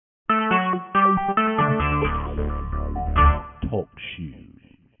shoes.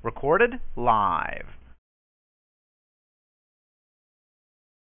 Recorded live.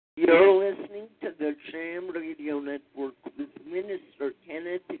 You're listening to the Jam Radio Network with Minister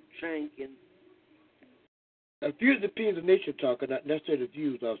Kenneth Jenkins. The views and opinions of Nation Talk are not necessarily the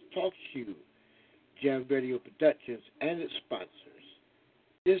views of Talk Shoe, Jam Radio Productions, and its sponsors.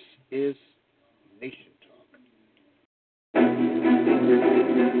 This is Nation Talk.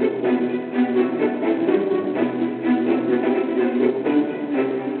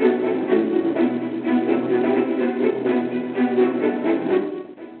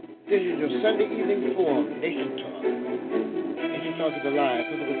 This is your Sunday evening forum, Nation Talk. Nation Talk is a live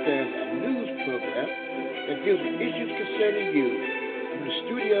political affairs and news program that deals with issues concerning you from the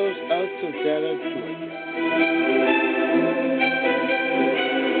studios of Savannah, Georgia.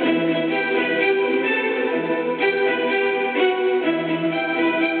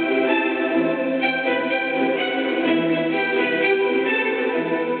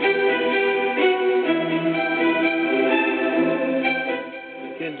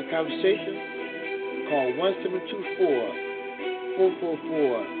 Conversation, call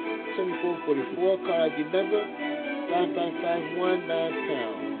 1-724-444-7444. Call ID number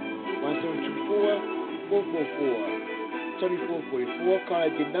 55519 1-724-444-7444. Call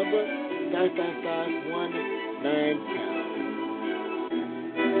ID number 55519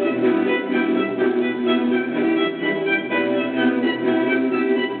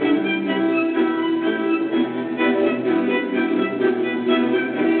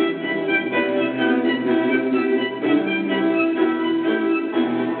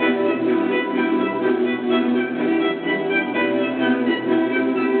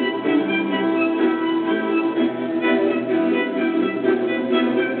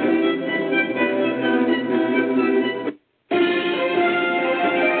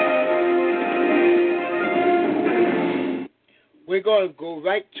 We're going to go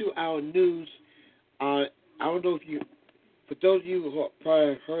right to our news. I don't know if you, for those of you who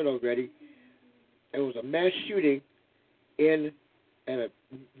probably heard already, there was a mass shooting at a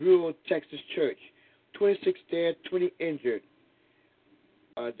rural Texas church. 26 dead, 20 injured.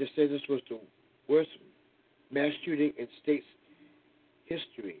 They said this was the worst mass shooting in state's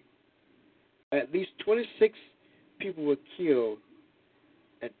history. At least 26 people were killed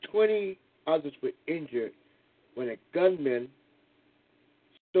and 20 others were injured when a gunman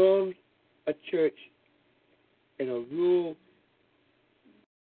stormed a church in rural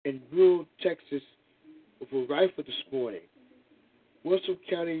Texas with a rifle this morning. Wilson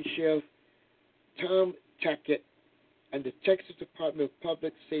County Sheriff Tom Tackett and the Texas Department of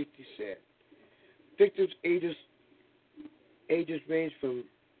Public Safety said victims' ages range from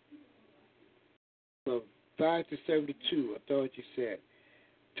 5 to 72, authorities said.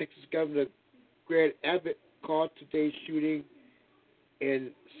 Texas Governor Greg Abbott called today's shooting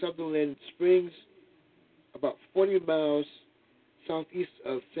in Sutherland Springs, about 40 miles southeast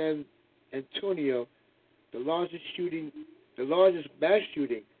of San Antonio, the largest mass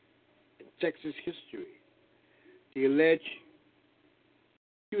shooting in Texas history. The alleged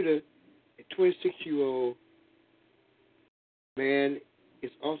shooter, a 26-year-old man,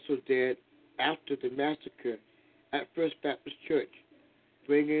 is also dead after the massacre at First Baptist Church,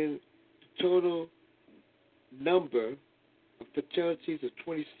 bringing the total number of fatalities of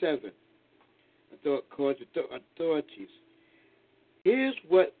 27, according to authorities. Here's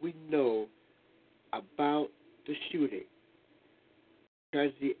what we know about the shooting,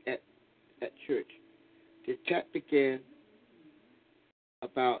 tragedy at church. The attack began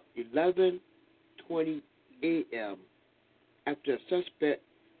about 11:20 a.m. after a suspect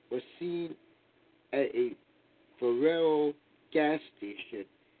was seen at a Ferrero gas station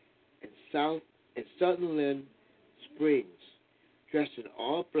in Sutherland Springs, dressed in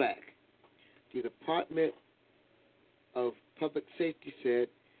all black. The Department of Public Safety said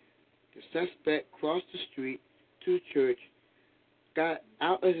the suspect crossed the street to the church, got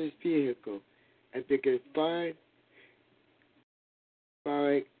out of his vehicle, and began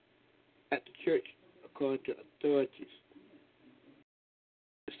firing at the church, according to authorities.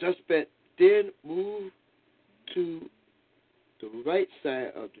 The suspect then moved to the right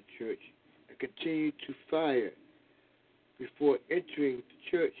side of the church and continued to fire before entering the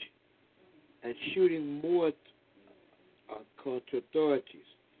church and shooting more, according to authorities.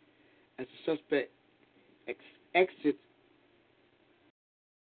 As the suspect exits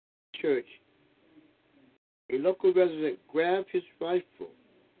church, a local resident grabbed his rifle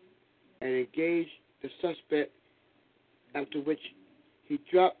and engaged the suspect, after which he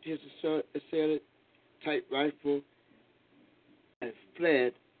dropped his assailant-type rifle and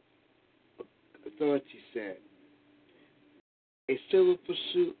fled, authorities said. A civil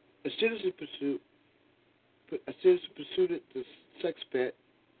pursuit, a citizen pursued the suspect,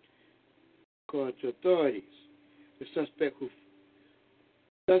 according to authorities. The suspect who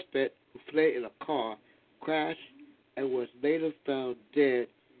fled in a car crashed and was later found dead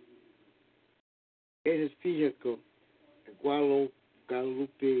in his vehicle in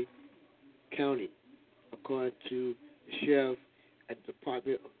Guadalupe County, according to the sheriff at the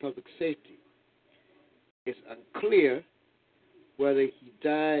Department of Public Safety. It's unclear whether he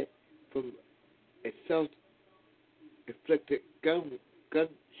died from a self-inflicted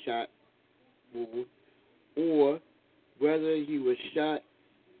gunshot wound or whether he was shot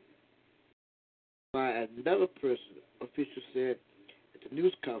by another person, officials said at the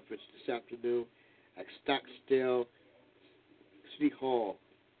news conference this afternoon at Stockdale City Hall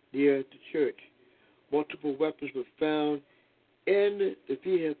near the church. Multiple weapons were found in the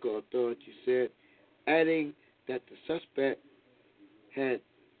vehicle, authorities said, adding that the suspect had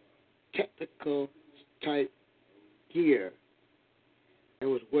technical type gear and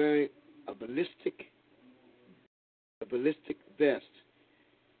was wearing a ballistic vest.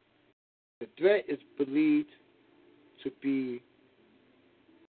 The threat is believed to be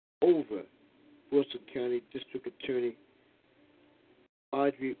over, Wilson County District Attorney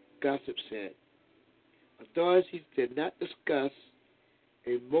Audrey Gossip said. Authorities did not discuss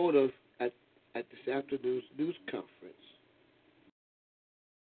a motive at this afternoon's news conference.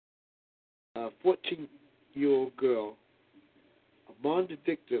 A 14-year-old girl among the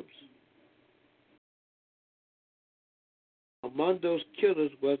victims. Among those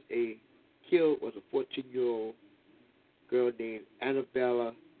killers was a 14-year-old girl named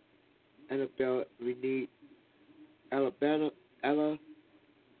Annabelle Renee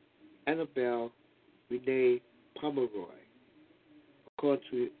Pomeroy, according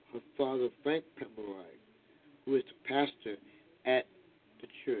to her father Frank Pomeroy, who is the pastor at the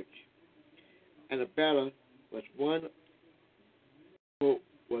church. Annabella was one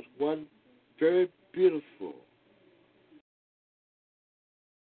very beautiful,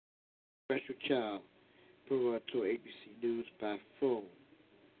 special child, Pomeroy told ABC News by phone.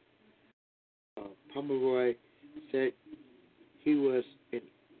 Pomeroy said he was in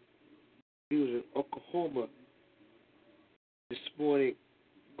Oklahoma this morning,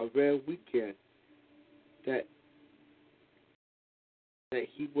 a rare weekend that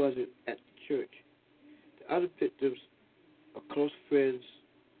he wasn't at the church. The other victims are close friends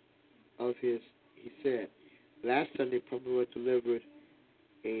of his, he said. Last Sunday, Pomeroy delivered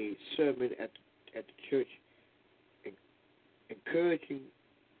a sermon at the church encouraging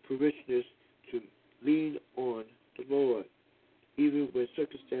parishioners to lean on the Lord, even when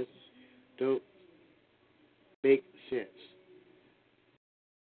circumstances don't make sense.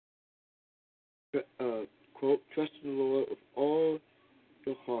 Quote, trust in the Lord with all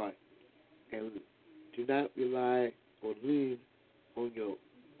your heart and do not rely or lean on your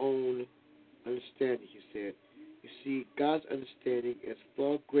own understanding, he said. You see, God's understanding is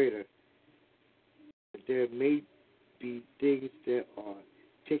far greater. There may be things that are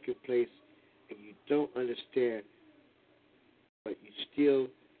taking place and you don't understand, but you still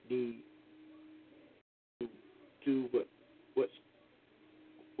need to do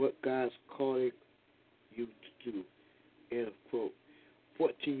what God's calling you to do. End of quote.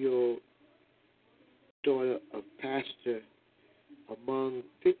 14-year-old daughter of pastor among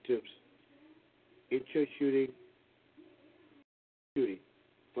victims in church shooting,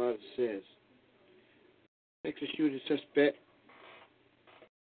 father says. Texas shooting suspect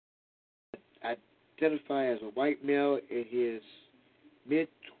identified as a white male in his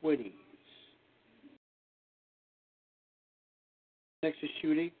mid-20s. Texas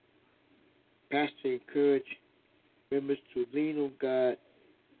shooting, pastor encouraged members to lean on God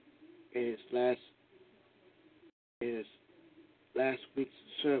in his last week's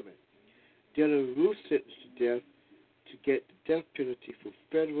sermon. Dylan Roof sentenced to death to get the death penalty for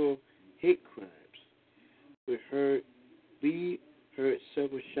federal hate crimes. We heard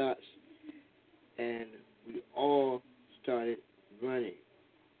several shots and we all started running.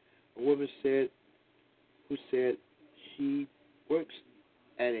 A woman who said she works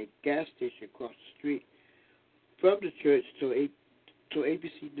at a gas station across the street from the church told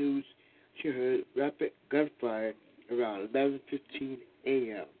ABC News she heard rapid gunfire around 11:15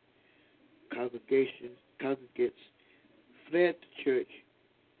 a.m. Congregants fled the church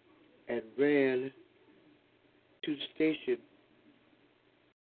and ran to the station,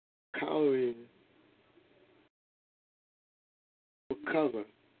 cowering for cover,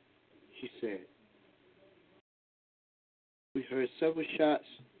 she said. We heard several shots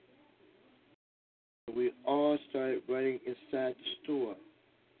We all started running inside the store,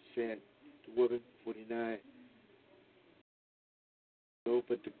 said the woman, 49, no,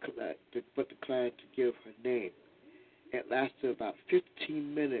 but declined to give her name. It lasted about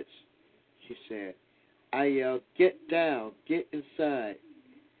 15 minutes, she said. I yelled, "Get down, get inside,"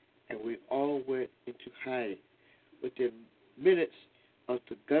 and we all went into hiding. Within minutes of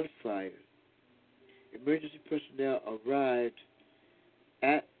the gunfire, emergency personnel arrived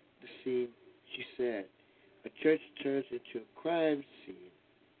at the scene, she said. A church turns into a crime scene.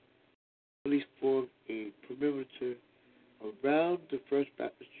 Police formed a perimeter around the First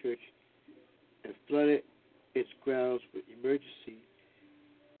Baptist Church and flooded its grounds with emergency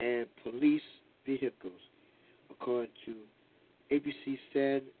and police vehicles, according to ABC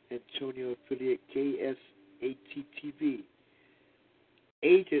San Antonio affiliate KSAT-TV.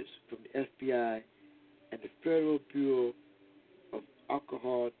 Agents from the FBI and the Federal Bureau of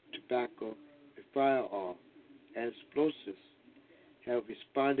Alcohol, Tobacco, and Firearms and Explosives have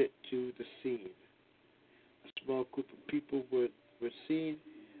responded to the scene. A small group of people were seen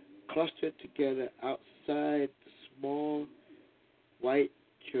clustered together outside the small white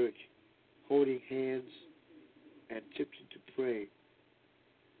church, holding hands and attempting to pray,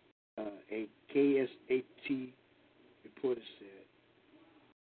 a KSAT reporter said.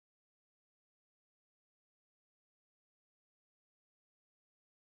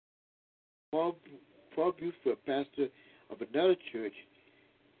 Paul Buford, pastor of another church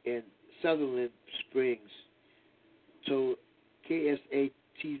in Sutherland Springs, told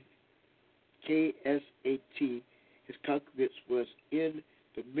KSAT his congregants was in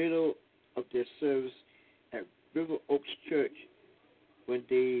the middle of their service at River Oaks Church when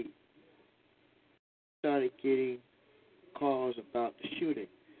they started getting calls about the shooting.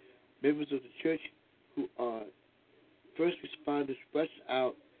 Members of the church, who are first responders, rushed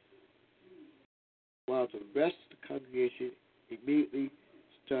out while the rest of the congregation immediately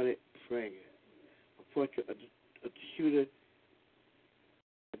started praying. A portrait of the shooter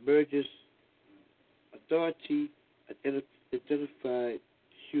emerges. Authority identified the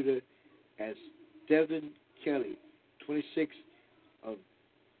shooter as Devin Kelly, 26, of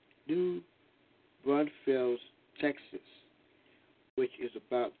New Braunfels, Texas, which is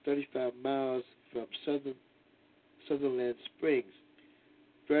about 35 miles from Sutherland Springs.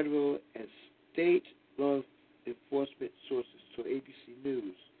 Federal and state law enforcement sources told ABC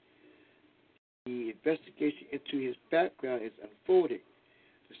News. The investigation into his background is unfolding.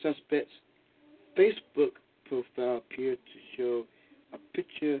 The suspect's Facebook profile appeared to show a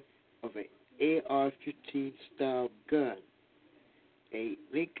picture of an AR-15 style gun. A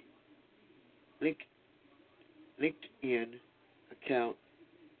LinkedIn account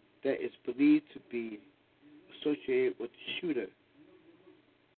that is believed to be associated with the shooter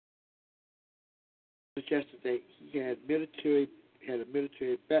suggested that he had a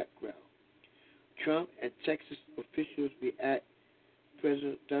military background. Trump and Texas officials react.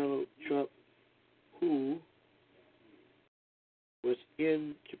 President Donald Trump, who was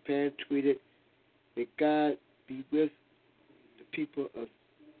in Japan, tweeted, "May God be with the people of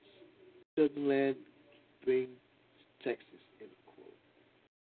Sutherland Springs, Texas," end quote.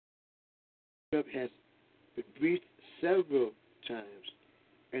 Trump has been briefed several times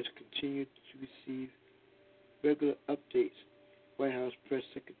and has continued to receive regular updates, White House Press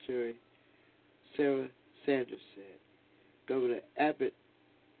Secretary Sarah Sanders said. Governor Abbott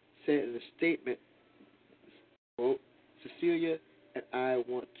said in a statement, quote, "Cecilia and I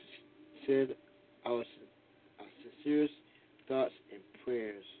want to send our sincerest thoughts and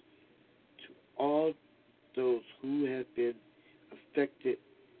prayers to all those who have been affected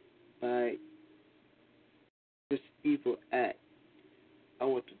by this evil act. I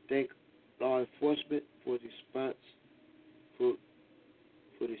want to thank law enforcement for the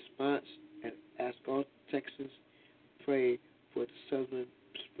response and ask all Texans to pray for the Sutherland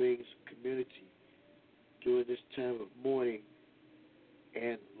Springs community during this time of mourning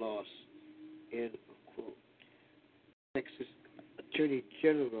and loss," end of quote. Texas Attorney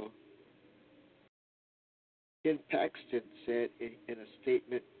General Ken Paxton said in a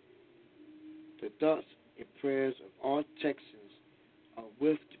statement, "The thoughts and prayers of all Texans are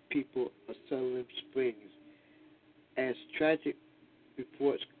with the people of Sutherland Springs as tragic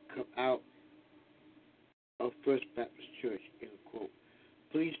reports come out of First Baptist Church," end quote.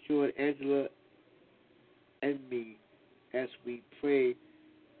 Please join Angela and me as we pray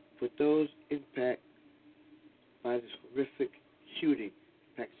for those impacted by this horrific shooting,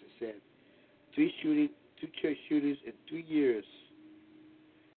 Paxton said. Two church shootings in 3 years.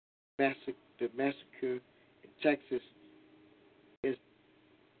 The massacre in Texas is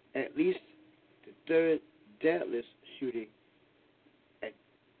at least the third deadliest shooting at,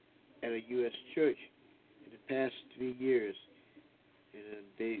 at a U.S. church in the past 3 years. And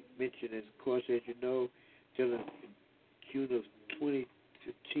they mentioned, of course, as you know, during June of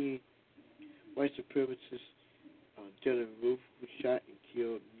 2015, white supremacists Dylan Roof was shot and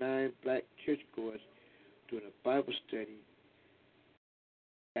killed 9 black churchgoers during a Bible study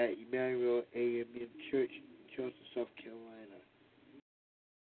at Emmanuel AME Church in Charleston, South Carolina.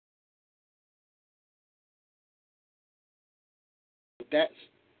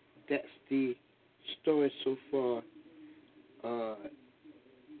 That's the story so far.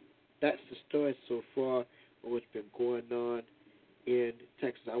 That's the story so far of what's been going on in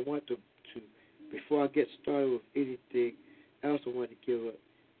Texas. I want to before I get started with anything else, I want to give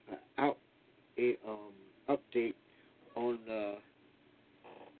a update on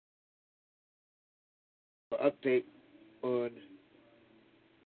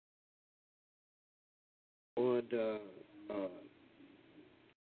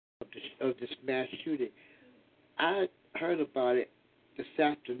of this mass shooting. I heard about it this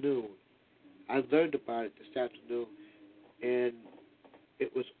afternoon. I learned about it this afternoon, and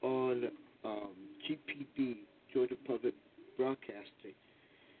it was on GPB, Georgia Public Broadcasting,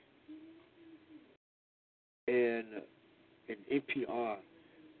 and NPR.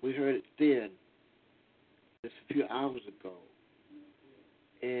 We heard it then, just a few hours ago,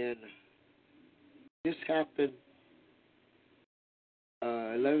 and this happened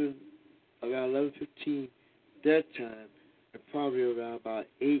around 11:15 their time, and probably around about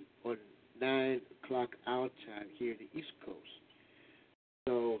 8 or 9 o'clock our time here in the East Coast.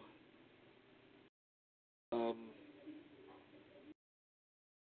 So,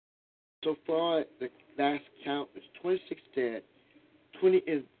 so far the last count is 26 dead, 20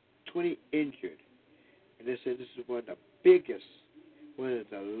 injured, and they said this is one of the biggest, one of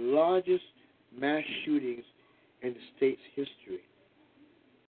the largest mass shootings in the state's history.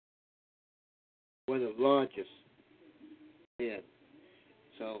 One of the largest. Yeah.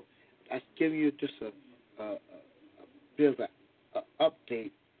 So that's giving you just a bit of an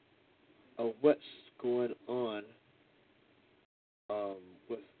update of what's going on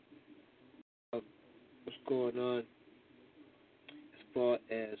with what's going on as far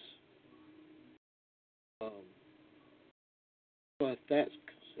as that's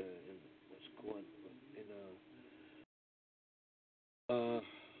concerned, and what's going on in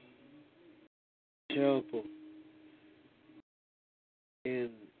terrible.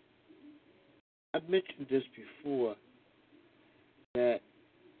 And I've mentioned this before, that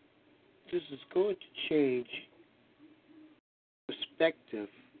this is going to change perspective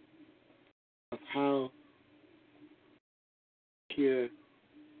of how we hear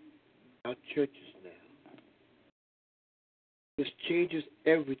our churches now. This changes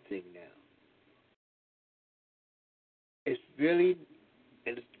everything now. It's really,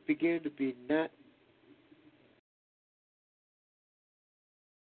 and it's beginning to be not,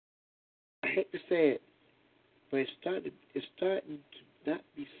 I hate to say it, but it's starting to not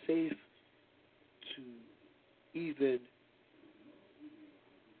be safe to even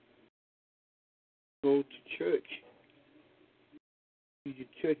go to church, to your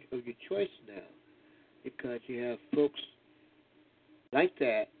church of your choice now, because you have folks like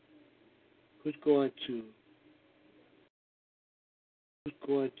that who's going to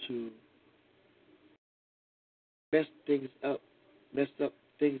mess up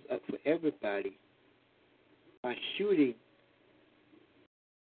things up for everybody by shooting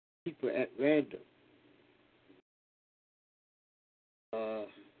people at random.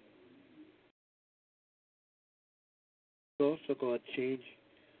 It's also going to change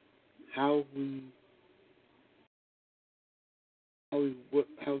how we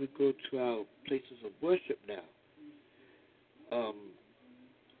go to our places of worship now.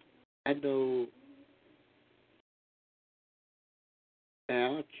 I know at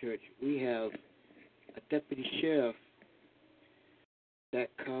our church we have a deputy sheriff that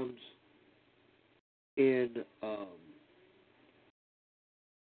comes in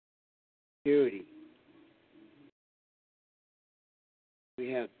security. We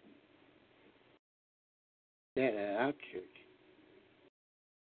have that at our church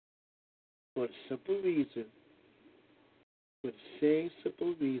for the simple reason, for the same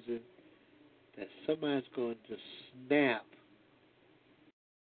simple reason that somebody's going to snap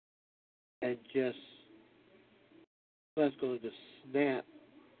and just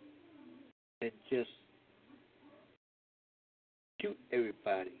shoot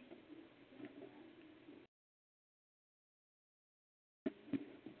everybody.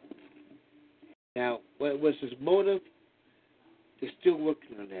 Now, what was his motive? They're still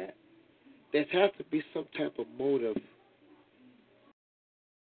working on that. there has to be some type of motive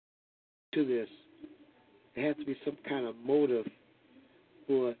to this. There has to be some kind of motive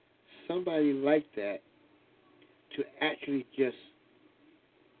for somebody like that to actually just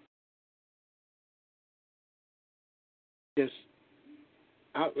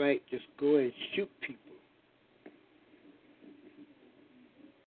outright just go and shoot people.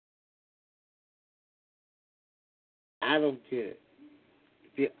 I don't get it. To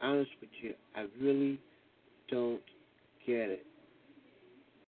be honest with you, I really don't get it.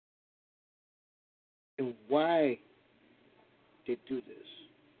 And why they do this?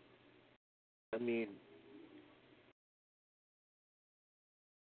 I mean,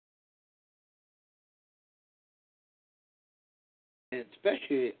 and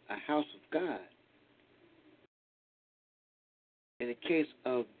especially a house of God. In the case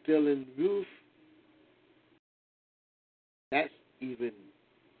of Dylan Roof, that's even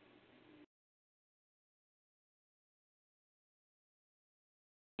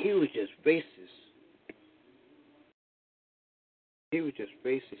he was just racist. He was just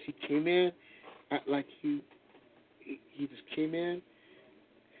racist. He came in act like he just came in,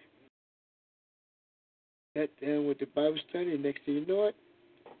 sat down with the Bible study, and next thing you know it,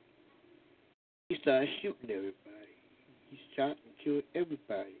 he started shooting everybody. He shot and killed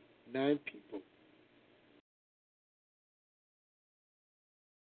everybody, 9 people.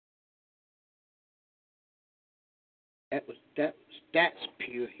 That's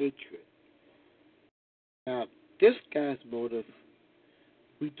pure hatred. Now, this guy's motive,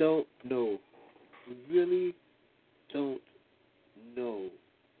 we don't know. We really don't know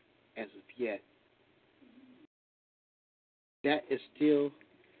as of yet. That is still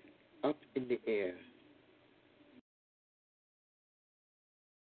up in the air.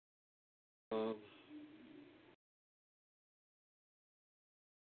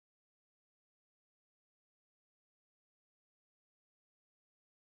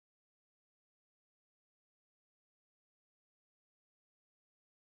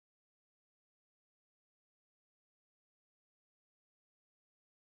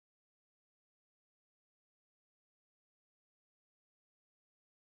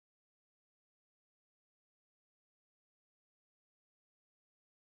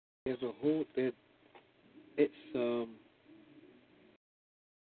 There's a whole it's it's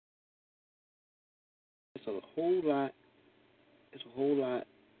a whole lot. It's a whole lot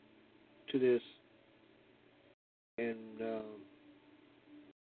to this, and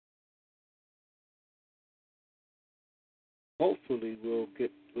hopefully we'll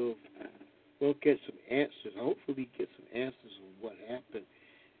get some answers. Hopefully get some answers on what happened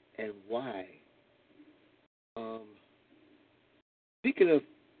and why. Speaking of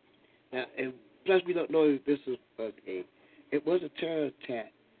now, and plus we don't know if this is it was a terror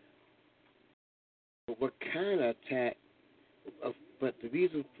attack, but what kind of attack? But the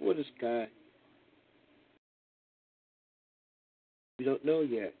reason for this guy, we don't know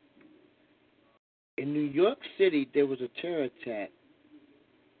yet. In New York City, there was a terror attack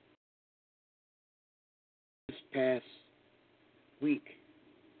this past week,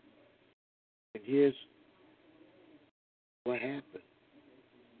 and here's what happened.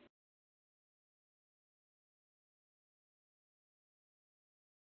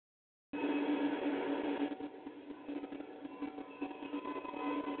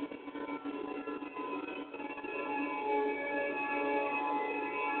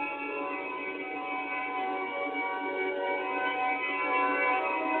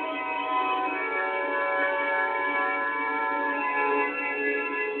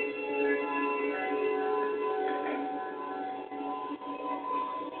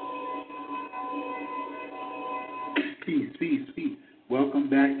 Peace, peace, peace. Welcome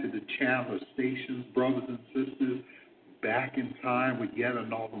back to the Chandler Stations, brothers and sisters. Back in time with yet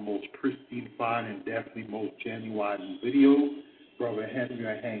another most pristine, fine, and definitely most genuine video. Brother Henry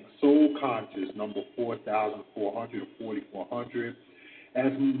Hank, Soul Conscious, number 4,400 or 4,400.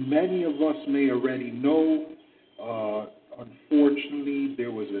 As many of us may already know, unfortunately,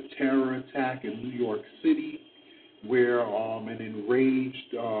 there was a terror attack in New York City where an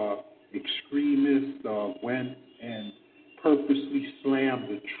enraged extremist went and purposely slammed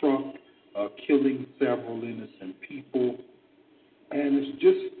the truck, killing several innocent people. And it's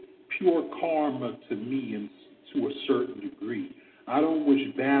just pure karma to me and to a certain degree. I don't wish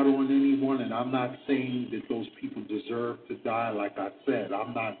bad on anyone, and I'm not saying that those people deserve to die. Like I said,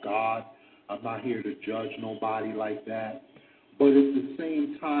 I'm not God. I'm not here to judge nobody like that. But at the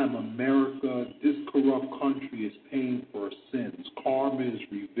same time, America, this corrupt country, is paying for its sins. Karma is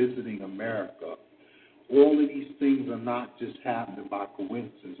revisiting America. All of these things are not just happening by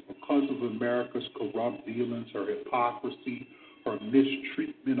coincidence, but because of America's corrupt dealings, her hypocrisy, her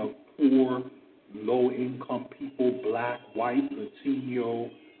mistreatment of poor, low-income people, black, white, Latino,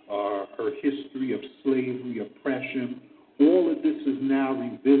 her history of slavery, oppression, all of this is now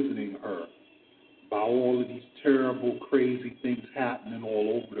revisiting her by all of these terrible, crazy things happening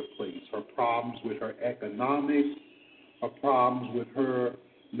all over the place. Her problems with her economics, her problems with her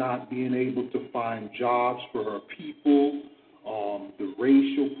not being able to find jobs for her people, the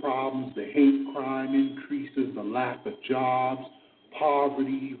racial problems, the hate crime increases, the lack of jobs,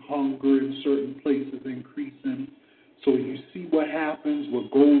 poverty, hunger in certain places increasing. So you see what happens,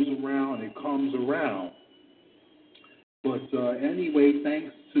 what goes around, it comes around. But anyway,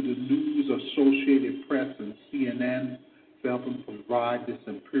 thanks to the News, Associated Press, and CNN for helping provide this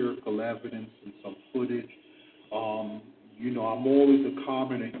empirical evidence and some footage. I'm always a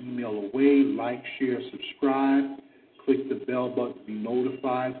comment and email away. Like, share, subscribe. Click the bell button to be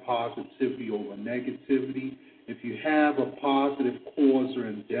notified. Positivity over negativity. If you have a positive cause or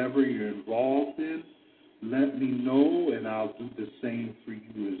endeavor you're involved in, let me know, and I'll do the same for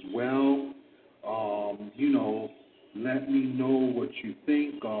you as well. Let me know what you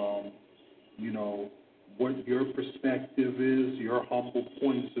think, what your perspective is, your humble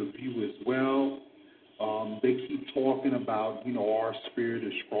points of view as well. They keep talking about, our spirit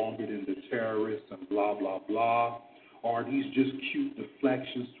is stronger than the terrorists and blah, blah, blah. Are these just cute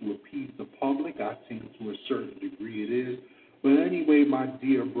deflections to appease the public? I think to a certain degree it is. But anyway, my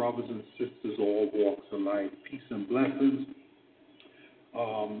dear brothers and sisters, all walks of life, peace and blessings.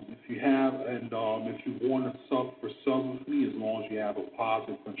 If you want to sub with me, as long as you have a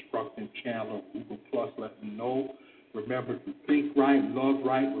positive, constructive channel on Google Plus, let me know. Remember to think right, love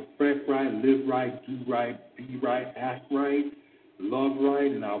right, reflect right, live right, do right, be right, act right, love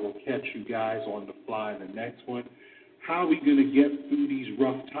right, and I will catch you guys on the fly in the next one. How are we going to get through these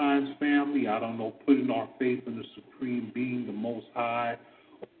rough times, family? I don't know, putting our faith in the Supreme Being, the Most High.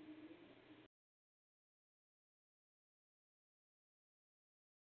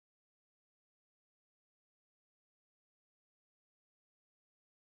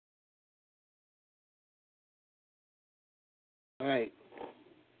 All right.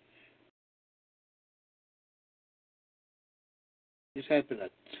 This has been a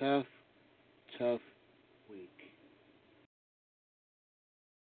tough week.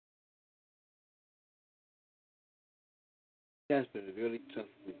 It has been a really tough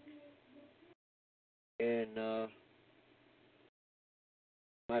week. And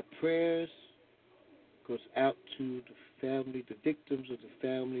my prayers goes out to the family, the victims of the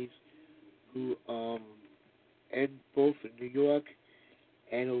families who, and both in New York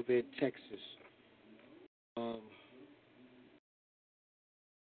and over in Texas.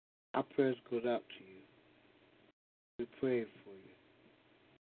 Our prayers goes out to you. We're praying for you.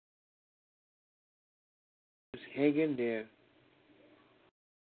 Just hang in there.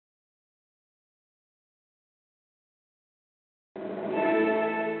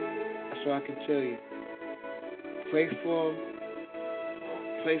 That's all I can tell you. Pray for them.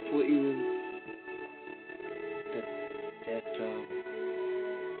 Pray for even that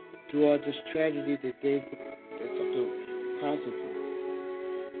through all this tragedy that something positive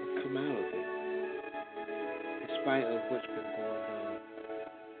will come out of it, in spite of what's been going on.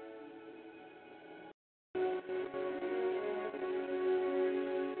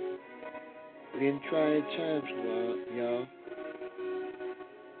 We're in trying times, y'all.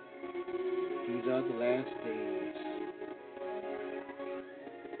 These are the last days.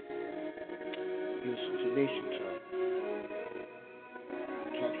 Listen to Nation Talk.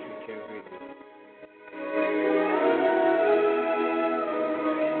 Talk Free Care Radio.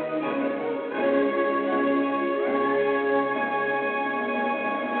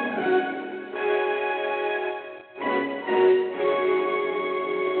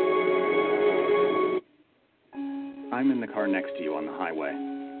 I'm in the car next to you on the highway.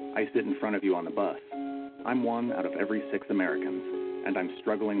 I sit in front of you on the bus. I'm one out of every 6 Americans, and I'm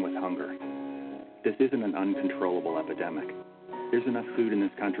struggling with hunger. This isn't an uncontrollable epidemic. There's enough food in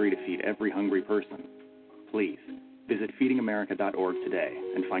this country to feed every hungry person. Please, visit feedingamerica.org today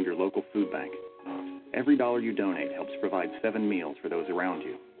and find your local food bank. Every dollar you donate helps provide 7 meals for those around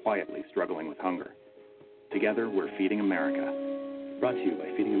you, quietly struggling with hunger. Together, we're Feeding America. Brought to you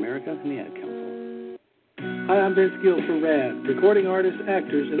by Feeding America and the Ad Council. Hi, I'm Vince Gill for RAD, recording artists,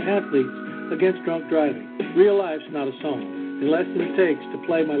 actors, and athletes against drunk driving. Real life's not a song. In less than it takes to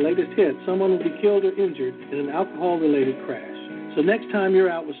play my latest hit, someone will be killed or injured in an alcohol-related crash. So next time you're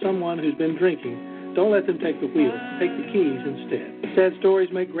out with someone who's been drinking, don't let them take the wheel. Take the keys instead. Sad stories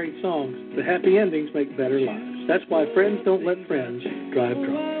make great songs, but happy endings make better lives. That's why friends don't let friends drive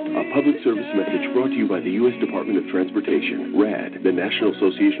drunk. A public service message brought to you by the U.S. Department of Transportation, RAD, the National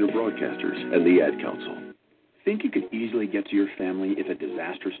Association of Broadcasters, and the Ad Council. Think you could easily get to your family if a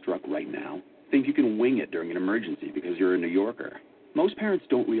disaster struck right now? Think you can wing it during an emergency because you're a New Yorker? Most parents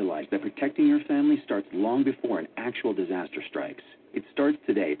don't realize that protecting your family starts long before an actual disaster strikes. It starts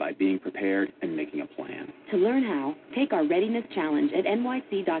today by being prepared and making a plan. To learn how, take our Readiness Challenge at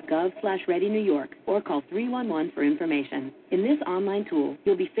nyc.gov/readynewyork or call 311 for information. In this online tool,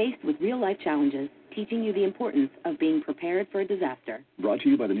 you'll be faced with real-life challenges, teaching you the importance of being prepared for a disaster. Brought to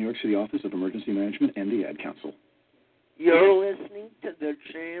you by the New York City Office of Emergency Management and the Ad Council. You're listening to the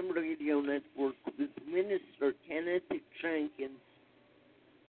Jam Radio Network with Minister Kenneth Jenkins.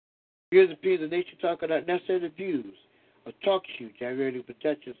 Here's the piece of Nation Talk about necessary views. A talk show, Jam Radio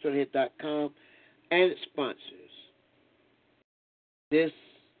Production, SunHit.com, and its sponsors. This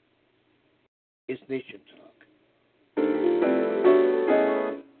is Nation Talk.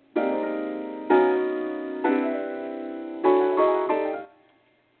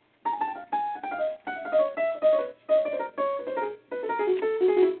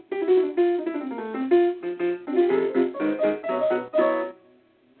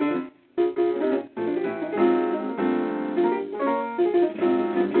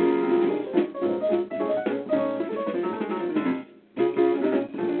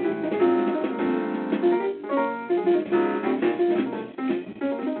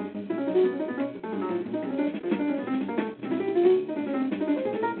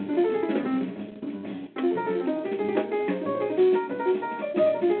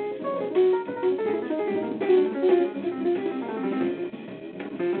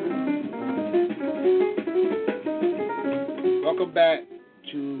 Welcome back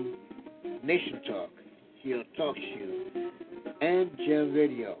to Nation Talk, here on Talk Show and Jam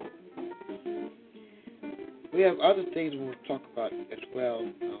Radio. We have other things we want to talk about as well,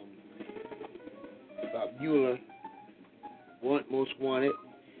 about Muller, Most Wanted.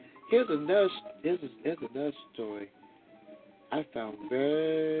 Here's another story I found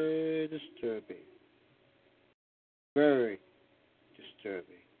very disturbing. Very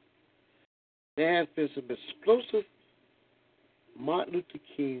disturbing. There has been some explosive Martin Luther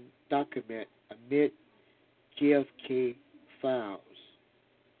King document amid JFK files.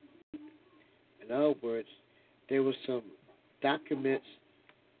 In other words, there were some documents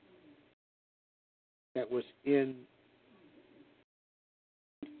that was in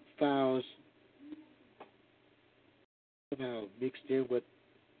files somehow mixed in with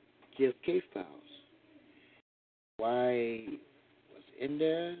JFK files. Why was it in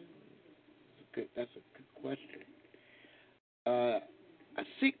there? That's a good question. A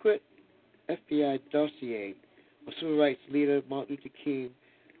secret FBI dossier of civil rights leader Martin Luther King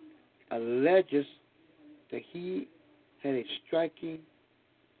alleges that he had a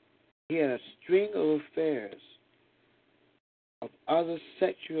string of affairs of other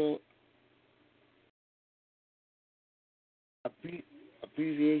sexual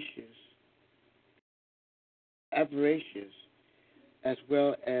aberrations, as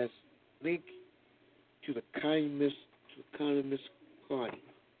well as linked to the Communist Party.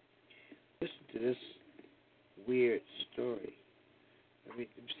 Listen to this weird story. Let me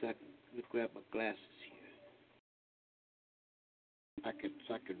grab my glasses here. I can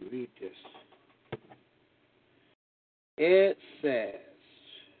read this. It says,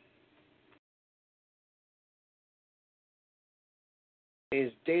 it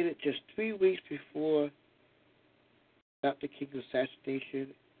is dated just 3 weeks before Dr. King's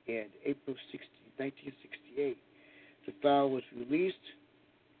assassination in April 1968. The file was released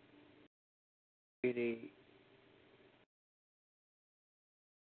in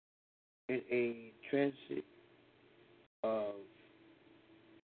a transit of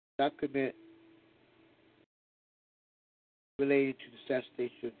document related to the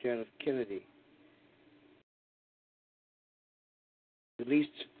assassination of John F. Kennedy,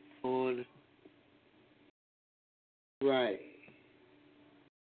 released on Friday.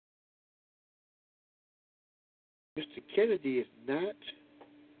 Mr. Kennedy is not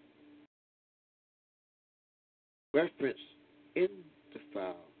referenced in the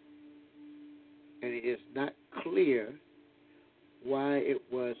file, and it is not clear why it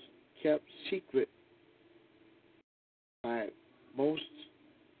was kept secret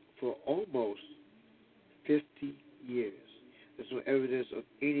for almost 50 years. There's no evidence of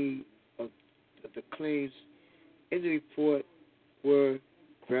any of the claims in the report were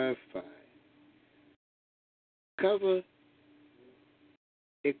verified.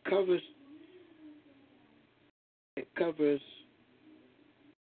 It covers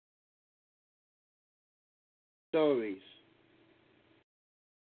stories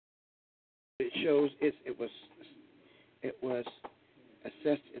It shows it was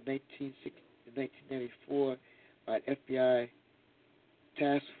assessed in 1994 by an FBI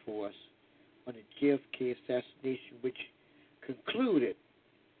task force on the JFK assassination, which concluded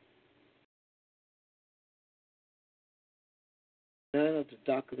none of the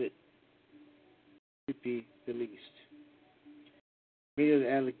documents should be released. Many of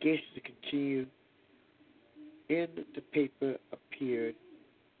the allegations that continue in the paper appeared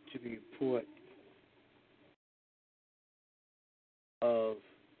to be report of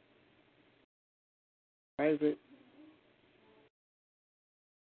private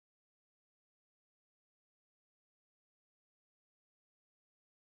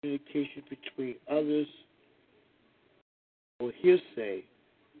communication between others or hearsay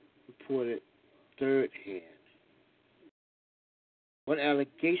reported third hand. One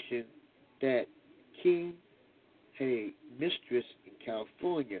allegation that King had a mistress in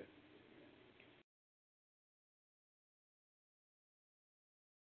California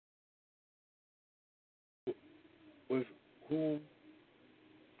with whom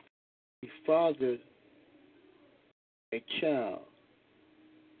he fathered a child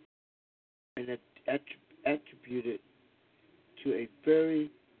and attributed to a very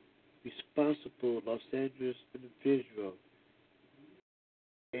responsible Los Angeles individual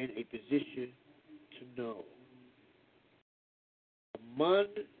in a position to know. Among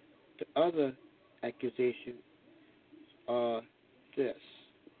the other accusations are this: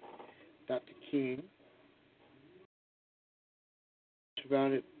 Dr. King,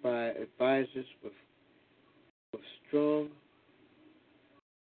 surrounded by advisors with strong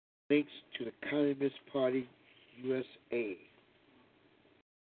links to the Communist Party USA.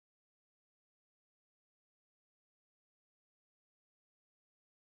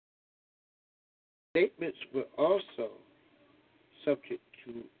 Statements were also subject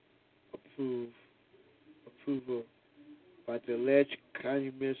to approval by the alleged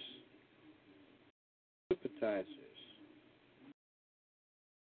communist sympathizers.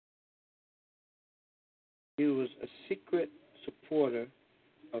 He was a secret supporter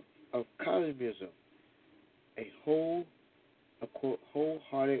of communism, a quote,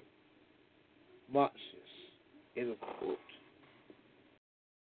 wholehearted Marxist, end of quote.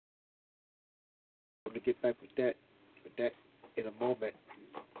 I'm going to get back with that in a moment.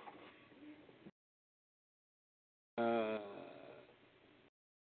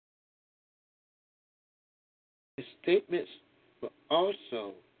 His statements were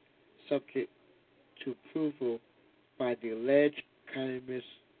also subject to approval by the alleged communist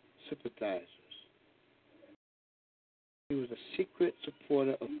sympathizers. He was a secret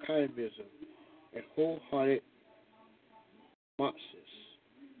supporter of communism, a wholehearted Marxist.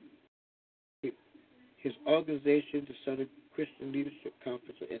 His organization, the Southern Christian Leadership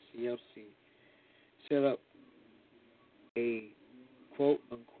Conference, or SCLC, set up a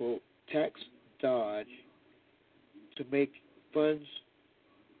quote-unquote tax dodge to make funds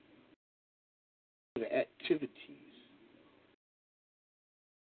for the activities.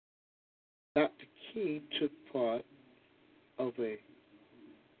 Dr. King took part of a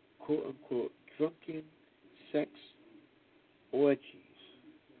quote-unquote drunken sex orgies,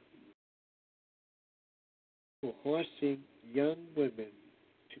 coercing young women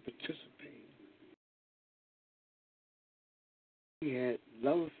to participate. He had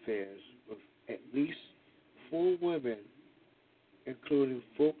love affairs with at least 4 women, including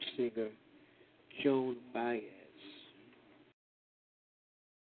folk singer Joan Baez.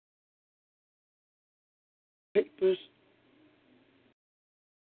 Papers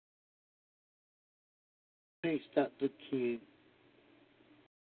placed Dr. King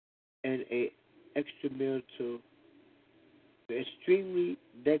in an extramarital, extremely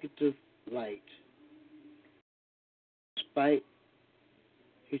negative light, despite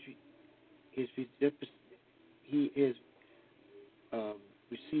his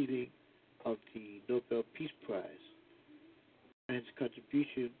receiving of the Nobel Peace Prize and his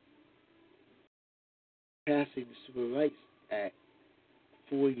contribution passing the Civil Rights Act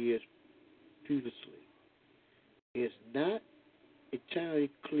 4 years previously. It is not entirely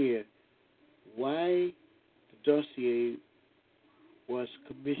clear why the dossier was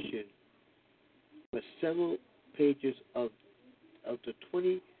commissioned, but several pages of the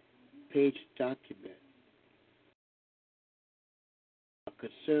 20-page document are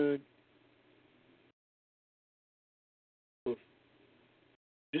concerned with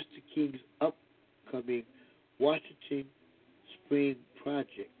Mr. King's upcoming Washington Spring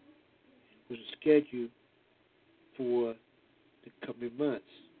project, which is scheduled for the coming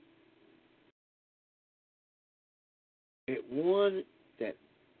months. It warned that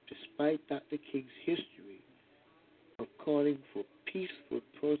Despite Dr. King's history of calling for peaceful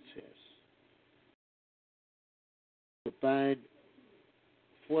protests, combined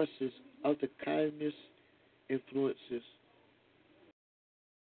forces of the communist influences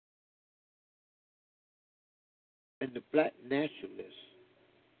and the black nationalists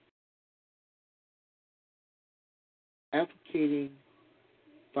advocating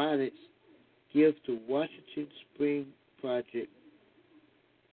violence give the Washington Spring Project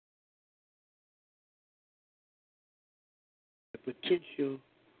the potential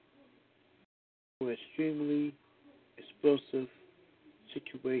for extremely explosive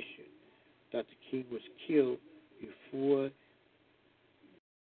situation. Dr. King was killed before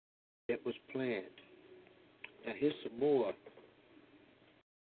it was planned. Now here's some more.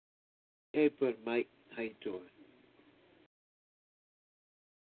 Hey, Brother Mike, how you doing?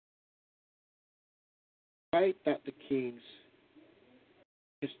 Despite Dr. King's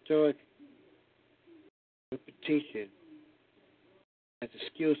historic reputation as a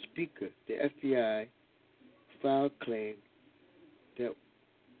skilled speaker, the FBI filed claim that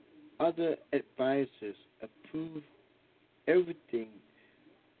other advisors approved everything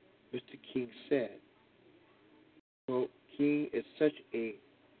Mr. King said. Quote, King is such a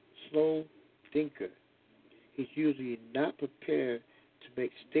slow thinker. He's usually not prepared to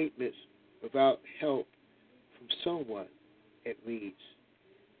make statements without help from someone, it reads.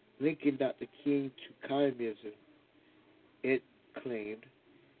 Linking Dr. King to communism, it claimed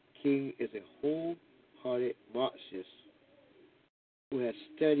King is a wholehearted Marxist who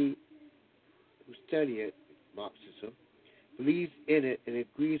studied Marxism, believes in it and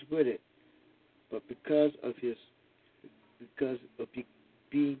agrees with it, but because of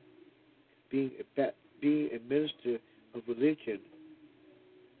being a minister of religion,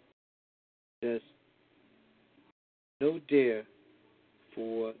 does no dare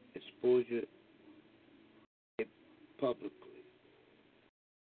for exposure publicly.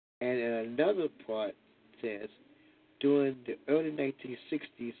 And in another part says, during the early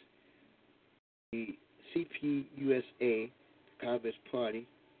 1960s, the CPUSA, the Communist Party,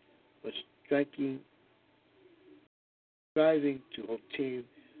 was striving to obtain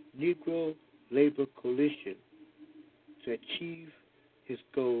Negro labor coalition to achieve his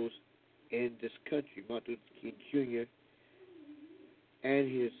goals in this country. Martin Luther King Jr. and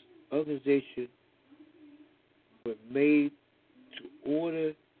his organization were made to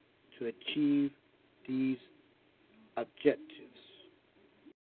order to achieve these objectives.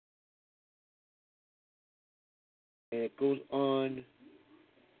 And it goes on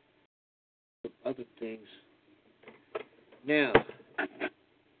with other things. Now,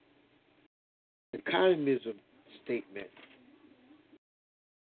 the communism statement.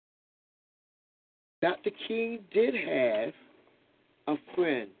 Dr. King did have a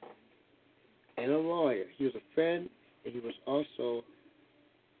friend and a lawyer. He was a friend and he was also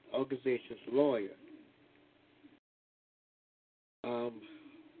the organization's lawyer.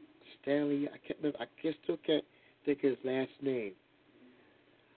 Stanley, I can't remember, I still can't think of his last name.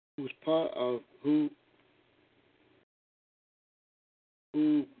 Who was part of who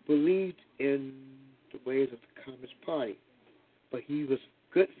believed in the ways of the Communist Party. But he was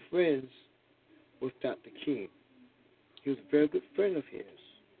good friends with Dr. King. He was a very good friend of his.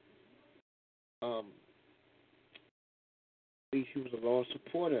 He was a loyal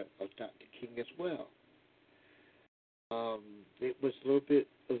supporter of Dr. King as well. It was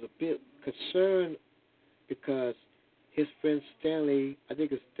a bit concerned because his friend Stanley, I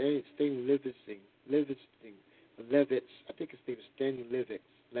think it's Stanley Levitz, I think his name is Stanley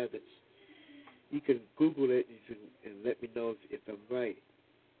Levitz. You can Google it and let me know if I'm right.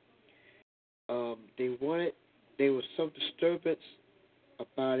 There was some disturbance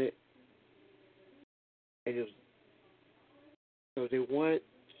about it, and it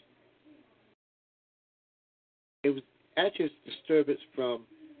was actually a disturbance from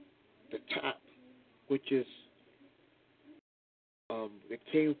the top, which is, it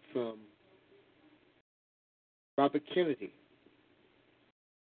came from Robert Kennedy.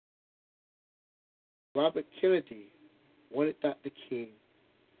 Robert Kennedy wanted Dr. King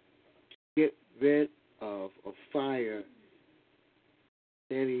to get rid of or fire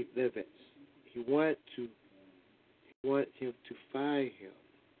Stanley Levitz. He wanted him to fire him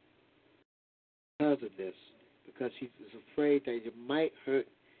because of this, because he was afraid that it might hurt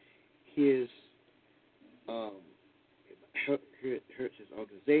his hurt his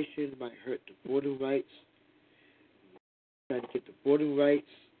organization, it might hurt the voting rights, trying to get the voting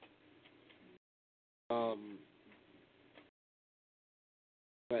rights.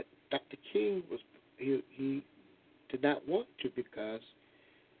 But Dr. King he did not want to, because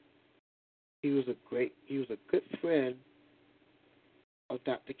was a good friend of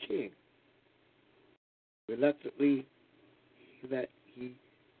Dr. King. Reluctantly, he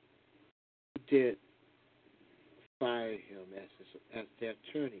did fire him as their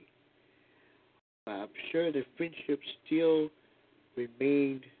attorney. I'm sure the friendship still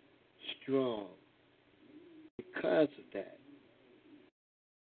remained strong because of that.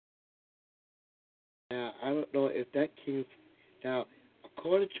 Now, I don't know if that came. Now,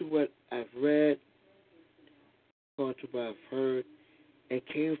 according to what I've read, according to what I've heard, it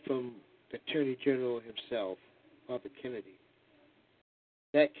came from the Attorney General himself, Robert Kennedy.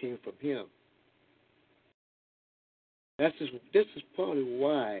 That came from him. This is probably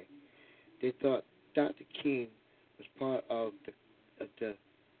why they thought Dr. King was part of the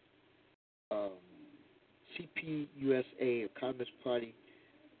CPUSA, Communist Party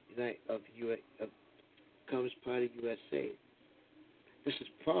of Communist Party USA. This is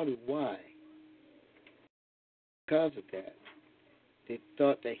probably why. Because of that, they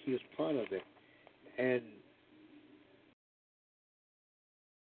thought that he was part of it, and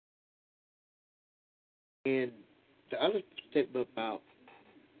the other statement about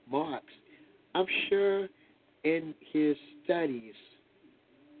Marx, I'm sure in his studies,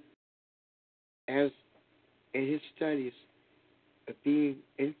 of being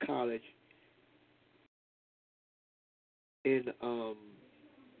in college, in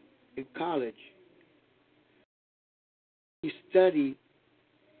college, he studied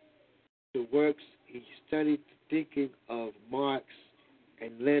the works, he studied the thinking of Marx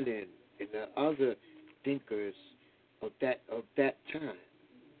and Lenin and the other thinkers of that time.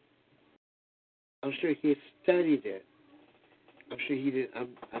 I'm sure he studied it. I'm sure he did. I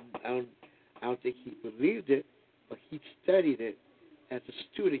don't think he believed it, but he studied it as a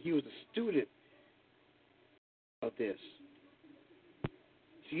student. He was a student of this.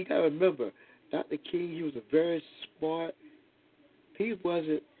 So you gotta remember, Dr. King. He was a very smart. He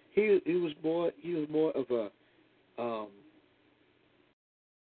wasn't. He was more. He was more of a.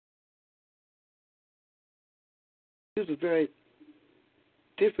 He was a very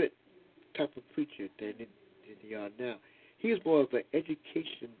different type of preacher than they are now. He was more of an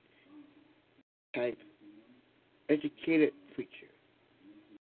education type, educated preacher.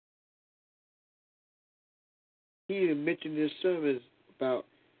 He even mentioned in his sermons about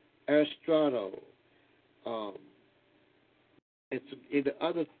Aristotle and the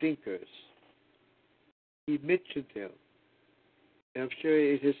other thinkers. He mentioned them. And I'm sure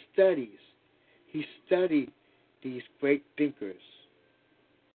in his studies, he studied these great thinkers.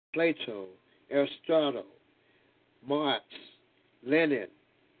 Plato, Aristotle, Marx, Lenin.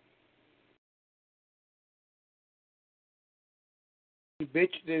 He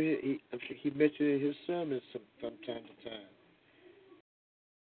mentioned I'm sure he mentioned in his sermons from time to time.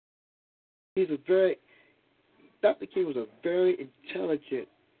 Dr. King was a very intelligent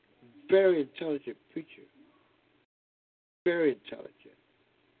preacher. Very intelligent.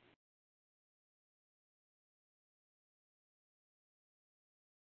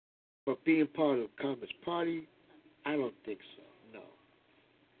 But being part of the Communist Party, I don't think so. No.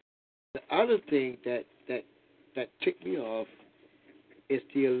 The other thing that ticked me off is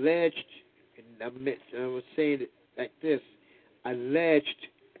the alleged, and I was saying it like this, alleged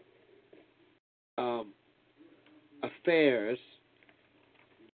affairs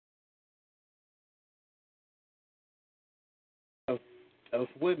of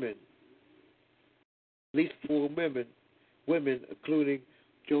women, at least 4 women, including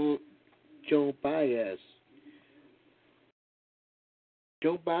Joan Baez.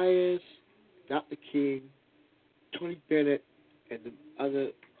 Joan Baez, Dr. King, Tony Bennett, and the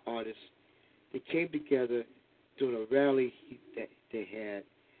other artists, they came together during a rally that they had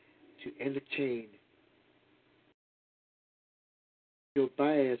to entertain Joan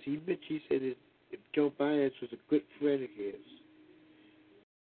Baez. He said that Joan Baez was a good friend of his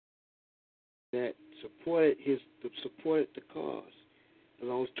that supported the cause,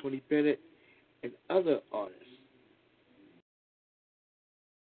 along with Tony Bennett and other artists.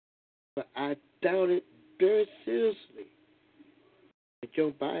 But I doubt it very seriously. And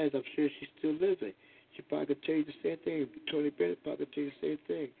Joan Baez, I'm sure she's still living. She probably could tell you the same thing. Tony Bennett probably could tell you the same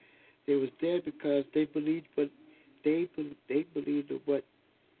thing. They was there because they believed what they believed in what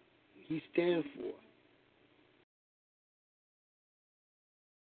he stands for.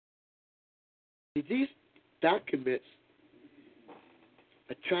 See, these documents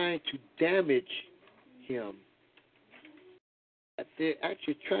are trying to damage him. They're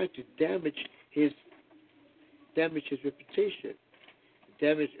actually trying to damage his reputation,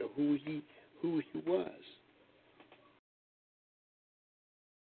 damage who he was.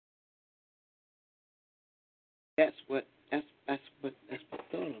 that's my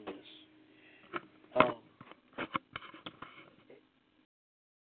thought on this.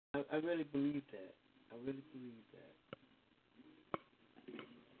 I really believe that.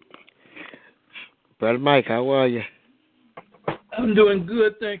 Brother Mike, how are you? I'm doing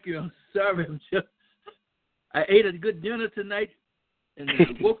good, thank you. I'm sorry, I ate a good dinner tonight, and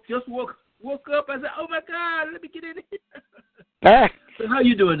woke up. I said, "Oh my God, let me get in here." So how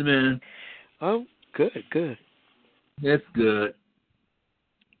you doing, man? Good. That's good.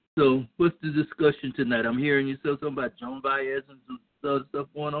 So what's the discussion tonight? I'm hearing you say something about Joan Baez and some other stuff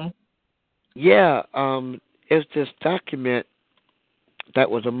going on. Yeah, it's this document that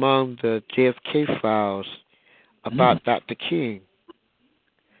was among the JFK files about Dr. King.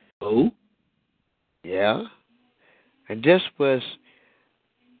 Oh? Yeah. And it was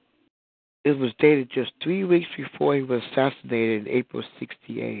dated just 3 weeks before he was assassinated in April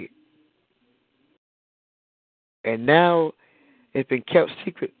 '68. And now it's been kept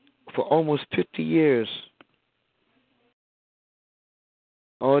secret for almost 50 years.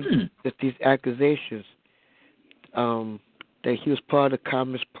 All these accusations that he was part of the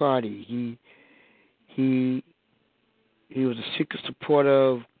Communist Party. He was a secret supporter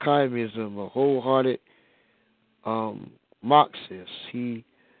of communism, a wholehearted Marxist. His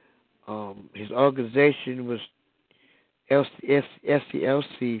organization was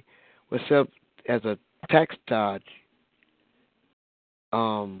SCLC was set up as a tax dodge.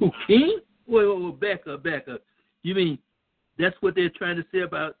 King? Wait, back up. You mean that's what they're trying to say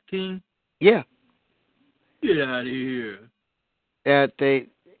about King? Yeah. Get out of here. That it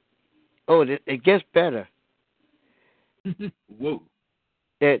gets better. Whoa.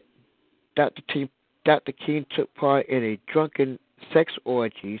 That Dr. King took part in a drunken sex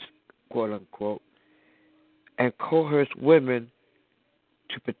orgies, quote unquote, and coerced women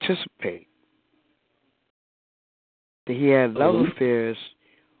to participate. That he had love affairs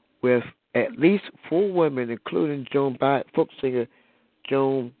with at least 4 women, including folk singer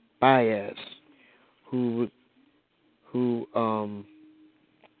Joan Baez, who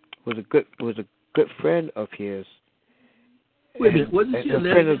was a good friend of his. Wait a minute, wasn't she a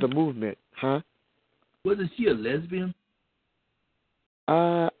lesbian? Friend of the movement, huh? Wasn't she a lesbian?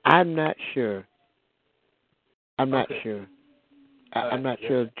 I'm not sure. I'm not sure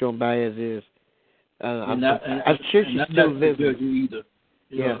if Joan Baez is. I'm sure she still lives. Either.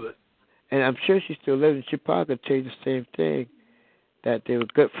 Yeah. And I'm sure she still lives. She probably could tell you the same thing, that they were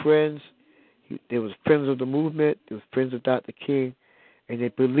good friends. They were friends of the movement. They were friends of Dr. King, and they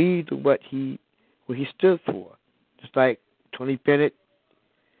believed in what he stood for. Just like Tony Bennett,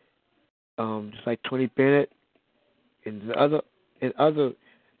 and other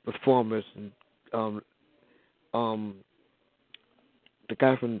performers, and the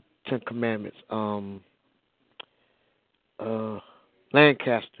guy from Ten Commandments,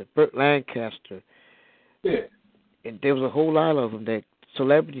 Burt Lancaster. Yeah. And there was a whole lot of them, that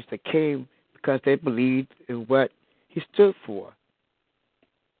celebrities that came because they believed in what he stood for.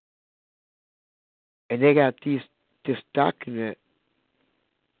 And they got this document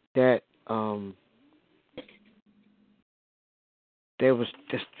that they was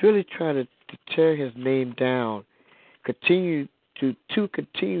just really trying to tear his name down, continue to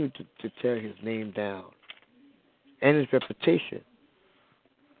tear his name down and his reputation.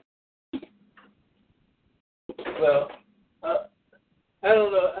 Well, I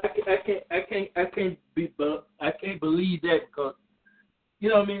don't know. I can't believe that, because you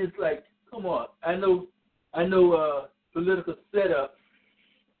know what I mean. It's like, come on. I know political setup.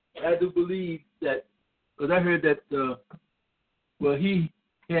 I do believe that, because I heard that. He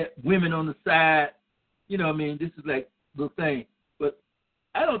had women on the side. You know what I mean. This is like the thing, but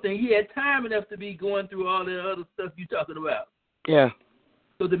I don't think he had time enough to be going through all the other stuff you're talking about. Yeah.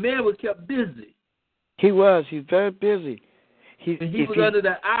 So the man was kept busy. He was. He's very busy. He was under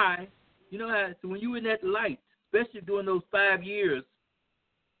the eye. You know how, so when you were in that light, especially during those 5 years,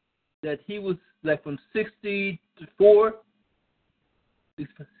 that he was like from 64,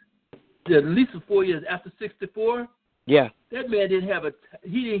 at least for 4 years after 64. Yeah. That man didn't have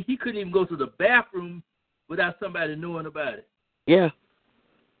he couldn't even go to the bathroom without somebody knowing about it. Yeah.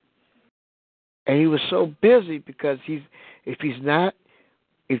 And he was so busy because if he's not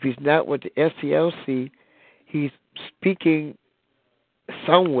with the SCLC, he's speaking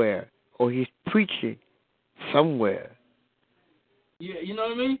somewhere, or he's preaching somewhere. Yeah, you know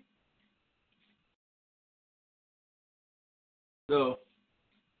what I mean? So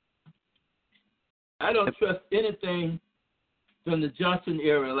I don't trust anything from the Johnson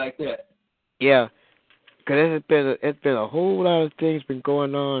era like that. Yeah, because it's been a whole lot of things been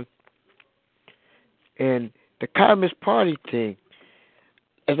going on, and the Communist Party thing,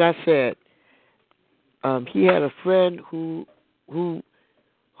 as I said, he had a friend who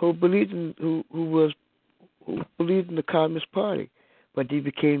believed in who believed in the Communist Party, but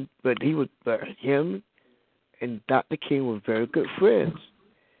him and Dr. King were very good friends.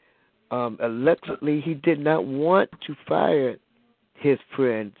 Allegedly, he did not want to fire his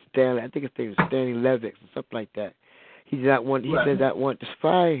friend Stanley. I think his name was Stanley Levix or something like that. He did not want. He did not want to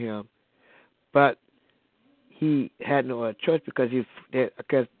fire him, but he had no choice because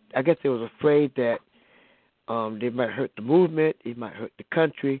I guess they was afraid that they might hurt the movement, it might hurt the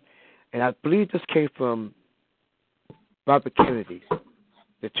country, and I believe this came from Robert Kennedy,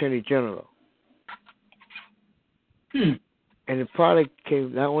 the Attorney General. And it probably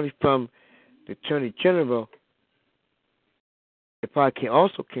came not only from the Attorney General, it probably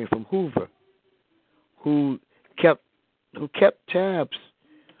also came from Hoover, who kept tabs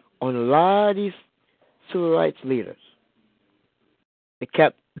on a lot of these civil rights leaders. He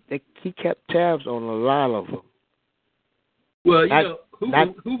kept tabs on a lot of them. Well,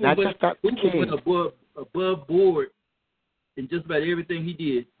 Hoover King went above board in just about everything he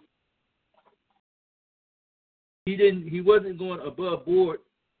did. He wasn't going above board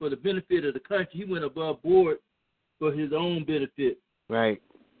for the benefit of the country. He went above board for his own benefit. Right.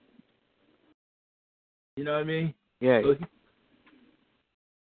 You know what I mean? Yeah. So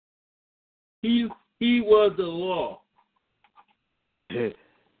he was the law.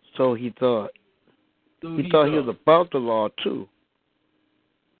 So he thought. He thought he was above the law too.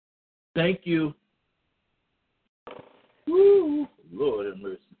 Thank you. Woo, Lord have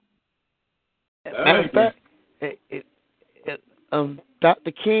mercy. Matter of fact,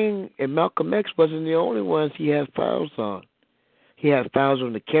 Dr. King and Malcolm X wasn't the only ones he had files on. He had files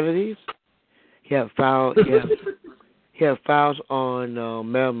on the Kennedys. He had files. He had files on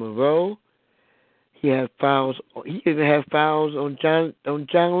Marilyn Monroe. He had files. He even had files on John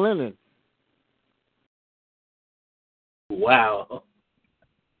Lennon. Wow.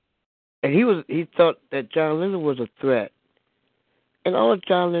 And he thought that John Lennon was a threat. And all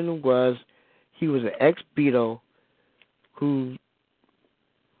John Lennon was, he was an ex-Beatle who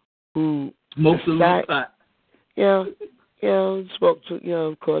smoked a little pot. Yeah, spoke to,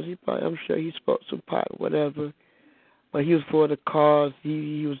 of course, I'm sure he spoke some pot or whatever. But he was for the cause.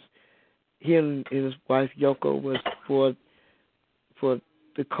 He and his wife Yoko was for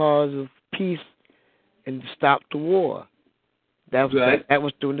the cause of peace and to stop the war. That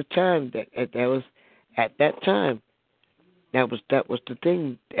was during the time that was at that time. That was the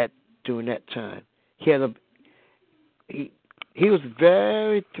thing during that time. He was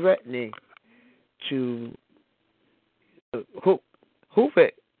very threatening to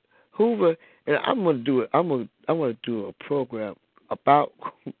Hoover, and I'm gonna do it. I'm gonna do a program about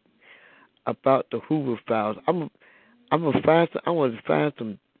the Hoover files. I want to find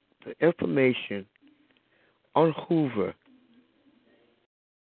some information on Hoover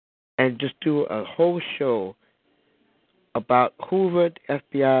and just do a whole show about Hoover, the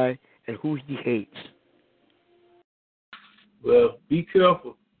FBI, and who he hates. Well, be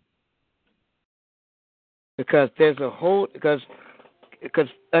careful. Because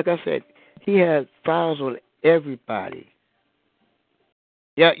like I said, he had files on everybody.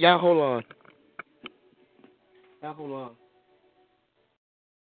 Yeah, hold on.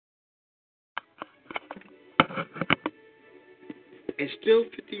 And still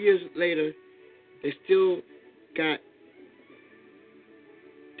 50 years later, they still got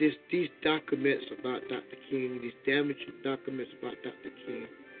these documents about Dr. King, these damaging documents about Dr. King.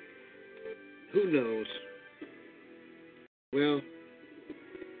 Who knows? Well,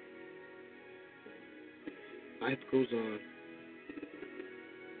 life goes on.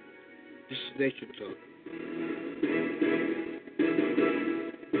 This is Nation Talk.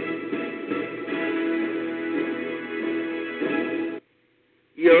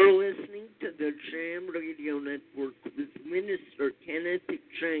 You're listening to the Jam Radio Network with Minister Kenneth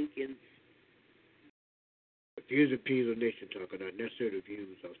Jenkins. The views and opinions of Nation Talk are not necessarily the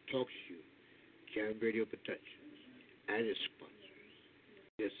views of Talk Show, Jam Radio Productions, and its sponsors.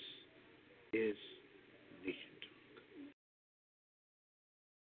 This is Nation Talk.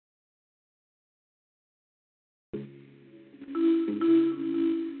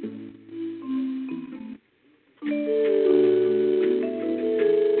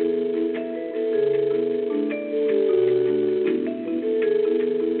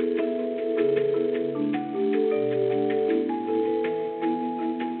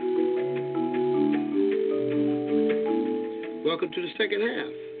 Welcome to the second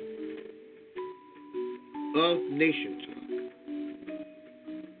half of Nation Talk.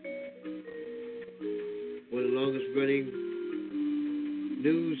 One of the running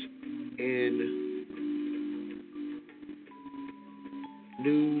news and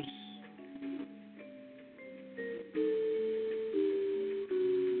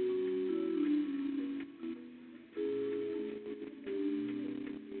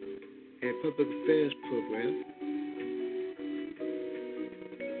public affairs program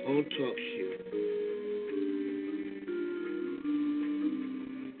on Talk Show.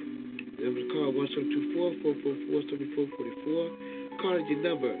 The number to call 1-724-444-7444. Calling your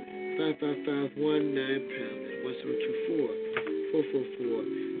number 555-19-pound. That's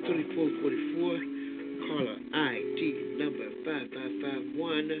 1-724-444-3444. Caller ID number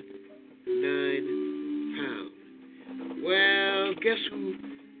 555-19-pound. Well, guess who?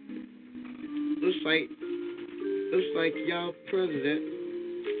 Looks like y'all president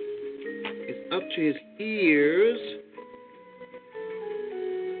is up to his ears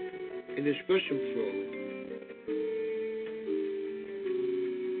in this Russian probe.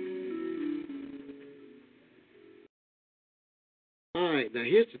 All right, now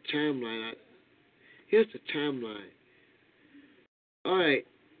here's the timeline. All right,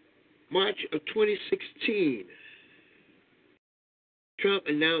 March of 2016, Trump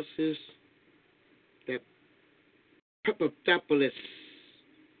announces that Papadopoulos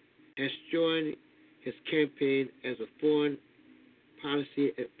has joined his campaign as a foreign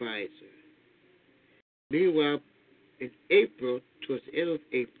policy advisor. Meanwhile, in April, towards the end of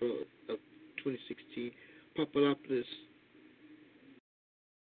April of 2016, Papadopoulos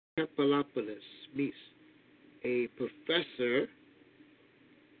meets a professor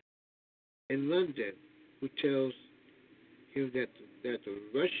in London who tells him that the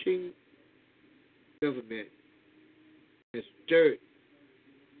Russian government has dirt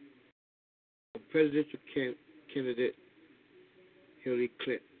on presidential candidate Hillary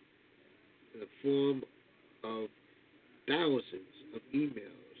Clinton in the form of thousands of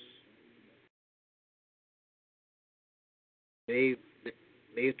emails. May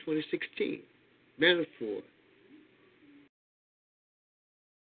of 2016, Manafort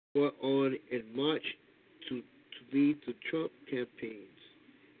brought on in March to lead the Trump campaign's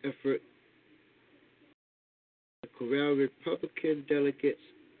effort to corral Republican delegates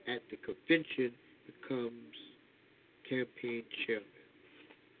at the convention, becomes campaign chairman.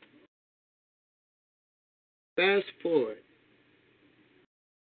 Fast forward.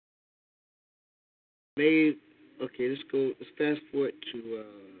 Let's fast forward to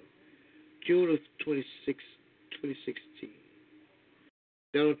June of 2016.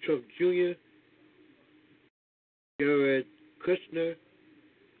 Donald Trump Jr., Jared Kushner,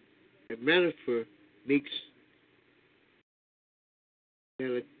 and Manafort meets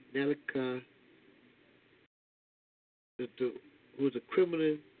Nalika, who's a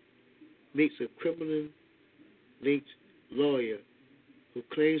criminal-linked lawyer who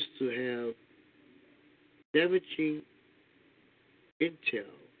claims to have damaging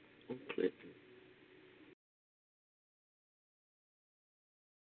intel on Clinton.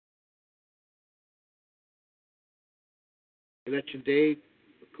 Election day,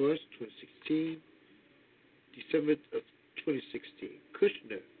 of course, 2016, December of 2016.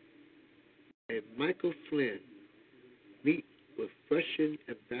 Kushner and Michael Flynn meet with Russian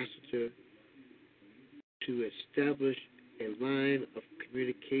ambassador to establish a line of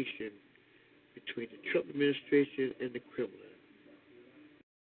communication between the Trump administration and the Kremlin.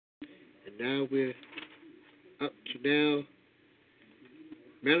 And now we're up to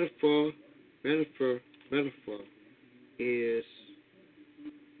Manafort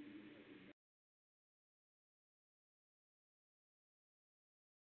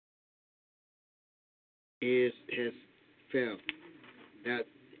has fell. Now,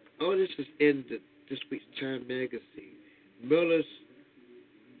 all this is in this week's Time magazine. Muller's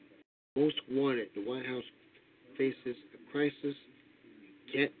most wanted. The White House faces a crisis it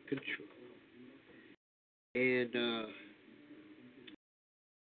can't control. And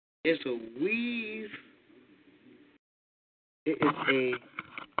it's a weave. It is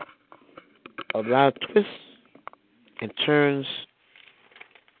a lot of twists and turns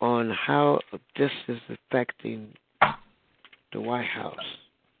on how this is affecting the White House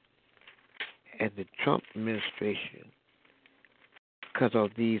and the Trump administration because of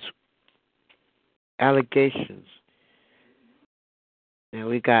these allegations. Now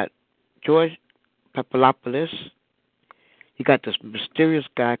we got George Papadopoulos. You got this mysterious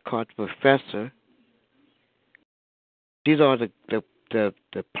guy called the Professor. These are the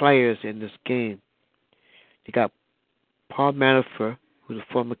players in this game. You got Paul Manafort, who's a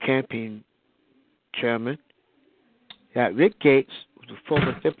former campaign chairman. You got Rick Gates, who's a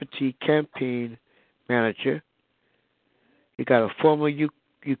former deputy campaign manager. You got a former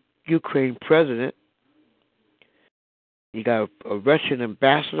Ukraine president. You got a Russian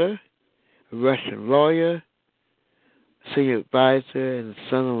ambassador, a Russian lawyer, senior advisor, and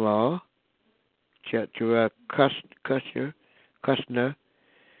son-in-law, Jared Kushner.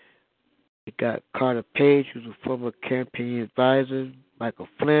 You got Carter Page, who's a former campaign advisor, Michael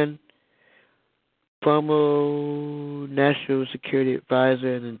Flynn, former national security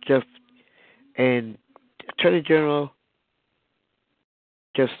advisor, and Attorney General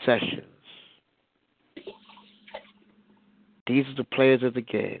Jeff Sessions. These are the players of the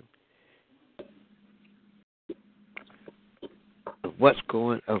game. Of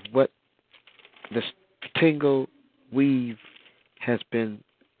what this tangle weave has been.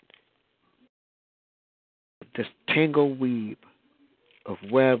 This tangle weave of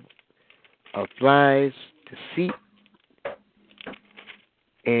web of lies, deceit,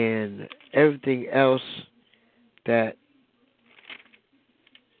 and everything else that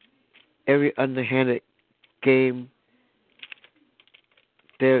every underhanded game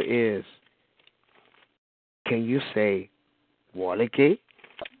there is. Can you say Watergate?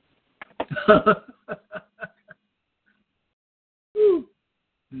 Now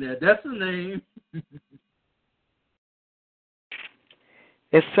that's a name.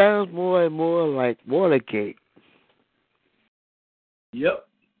 It sounds more and more like Watergate. Yep.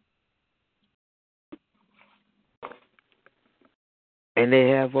 And they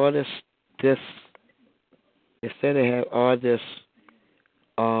have all this. They say they have all this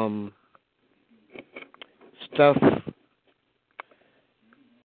stuff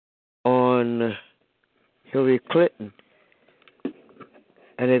on Hillary Clinton,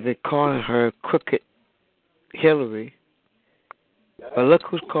 and they've been calling her Crooked Hillary. But look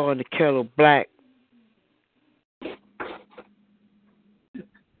who's calling the kettle black.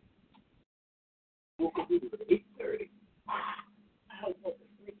 Woke up at 8:30. I was at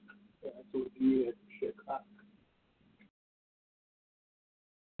sleep. That's what you at 6:00.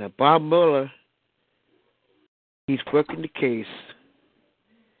 Now Bob Muller, he's working the case,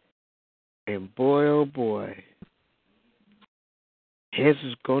 and boy oh boy, his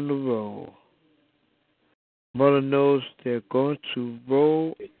is going to roll. Muller knows they're going to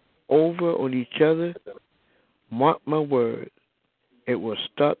roll over on each other. Mark my word, it will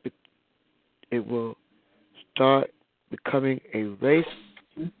start becoming a race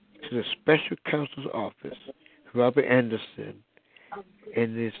to the special counsel's office. Robert Anderson,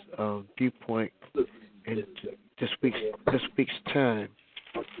 in this viewpoint, in this week's Time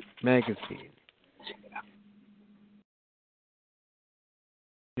magazine.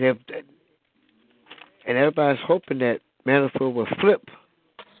 And everybody's hoping that Manafort will flip.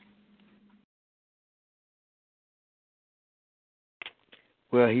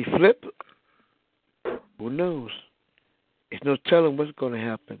 Will he flip? Who knows? There's no telling what's going to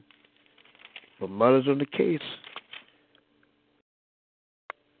happen. But Muller's on the case.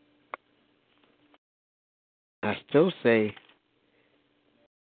 I still say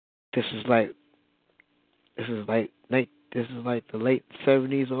this is like the late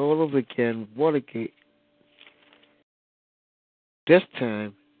 70s all over again. Watergate. This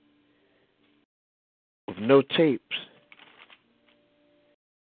time with no tapes.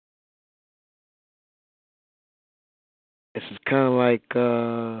 This is kind of like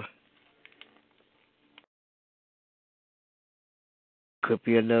could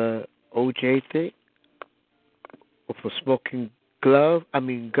be another OJ thing with a smoking gun.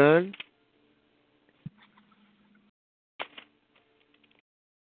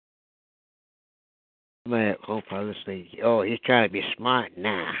 Man, home probably say, "Oh, he's trying to be smart."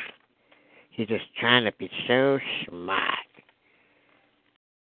 Nah, he's just trying to be so smart.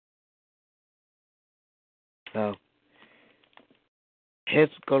 So,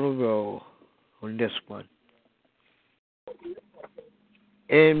 heads gonna roll on this one.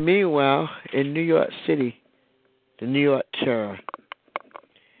 And meanwhile, in New York City, the New York Terror.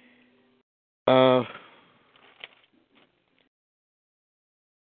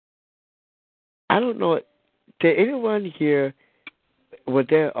 I don't know. Did anyone here? Was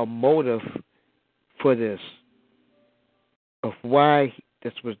there a motive for this? Of why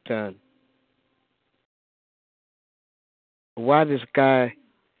this was done? Why this guy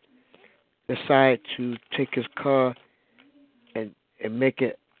decided to take his car and make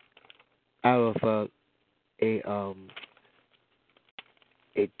it out of a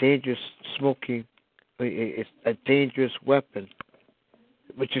dangerous smoking, it's a dangerous weapon,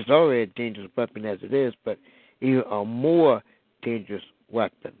 which is already a dangerous weapon as it is, but even a more dangerous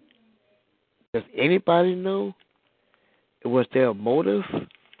weapon. Does anybody know? Was there a motive?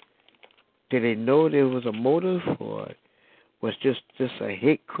 Did they know there was a motive, or was just a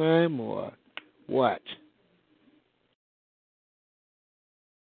hate crime or what?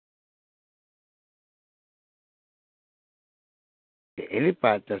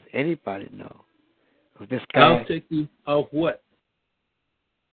 Does anybody know? If this guy, I'll take you off what?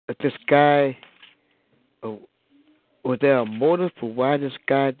 If this guy, was there a motive for why this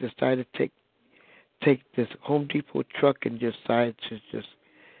guy decided to take this Home Depot truck and just decided to just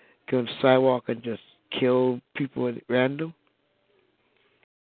go on the sidewalk and just kill people at random?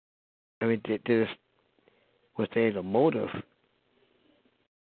 I mean, was there a motive?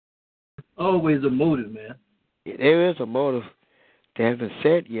 Always a motive, man. Yeah, there is a motive. They haven't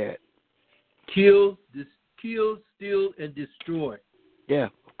said yet. Kill, steal, and destroy. Yeah,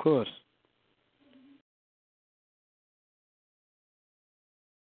 of course.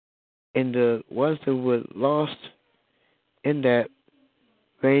 And the ones that were lost in that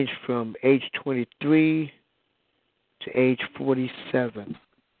range from age 23 to age 47.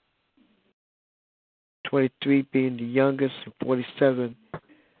 23 being the youngest and 47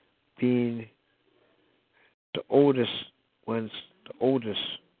 being the oldest ones, the oldest.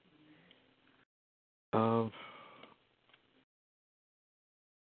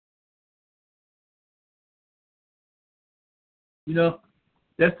 You know,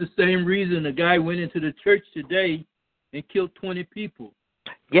 that's the same reason a guy went into the church today and killed 20 people.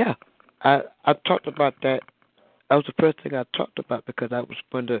 Yeah, I talked about that. That was the first thing I talked about because that was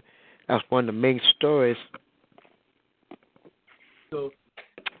one of the main stories. So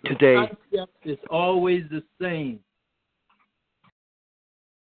today, the concept is always the same.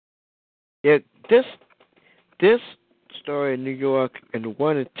 Yeah, this story in New York and the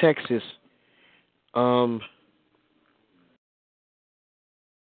one in Texas,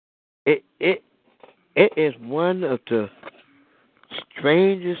 it is one of the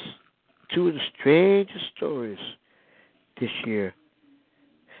two of the strangest stories this year.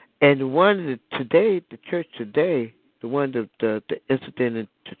 And the one today, the church today, the one the incident in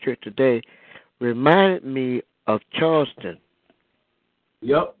the church today, reminded me of Charleston.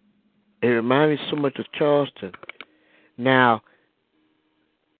 Yep. It reminded me so much of Charleston. Now,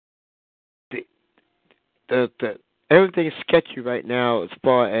 the everything is sketchy right now as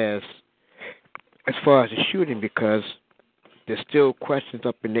far as the shooting because there's still questions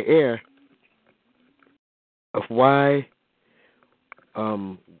up in the air of why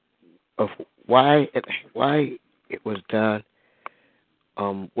it was done.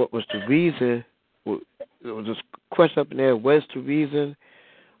 What was the reason? There was this question up in there. What's the reason?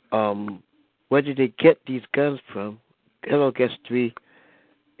 Where did they get these guns from? Hello, guest 3,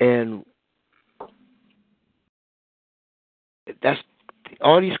 and that's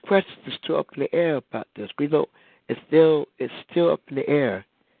all these questions are still up in the air about this. We don't. It's still up in the air.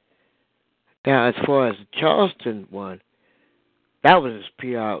 Now, as far as the Charleston one, that was just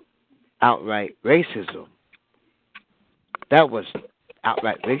pure outright racism. That was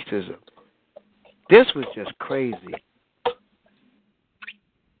outright racism. This was just crazy.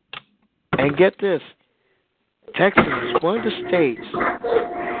 And get this, Texas is one of the states.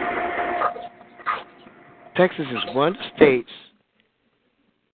 Texas is one of the states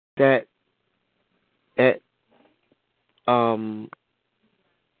that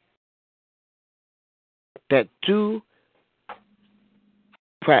do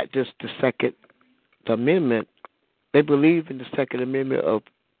practice the Second Amendment. They believe in the Second Amendment of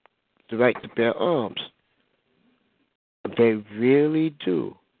the right to bear arms. They really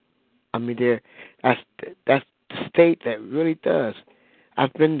do. I mean, that's the state that really does.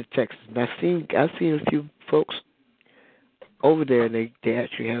 I've been to Texas, and I've seen a few folks over there, and they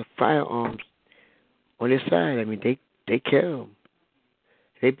actually have firearms on their side. I mean, they carry them.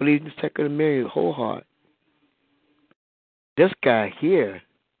 They believe in the Second Amendment wholehearted. This guy here,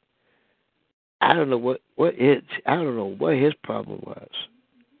 I don't know I don't know what his problem was.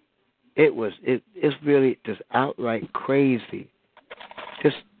 It's really just outright crazy.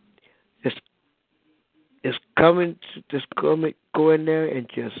 Just go in there and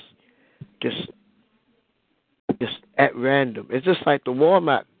just at random. It's just like the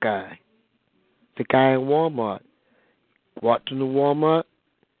Walmart guy. The guy in Walmart walked into Walmart,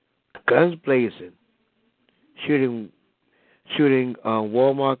 guns blazing, shooting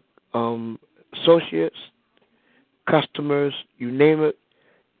Walmart associates, customers, you name it.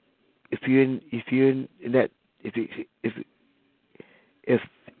 If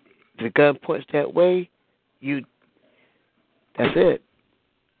the gun points that way, that's it.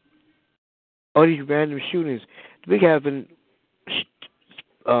 All these random shootings. We having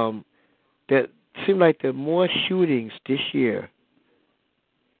that seem like there are more shootings this year.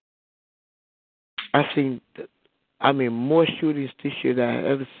 I've seen I mean, more shootings this year than I've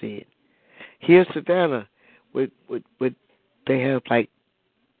ever seen. Here in Savannah, with they have like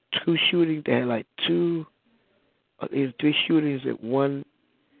 2 shootings. They had like 2, either 3 shootings at one.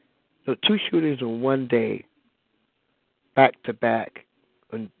 No, 2 shootings in one day, back to back.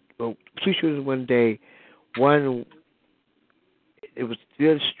 And, well, 2 shootings in one day. One, it was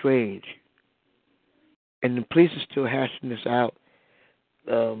really strange. And the police are still hashing this out.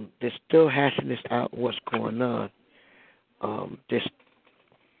 They're still hashing this out, what's going on. There's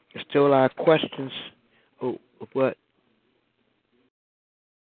still a lot of questions of what.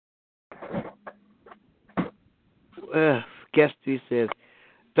 Guest he says,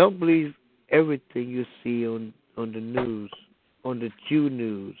 don't believe everything you see on the news, on the Jew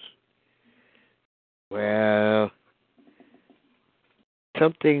news. Well,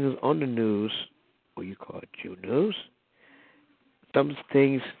 some things on the news, what you call it, Jew news, some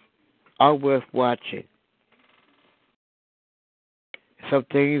things are worth watching. Some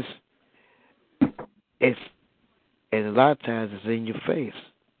things, and a lot of times it's in your face.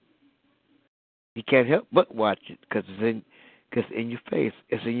 You can't help but watch it because it's in your face.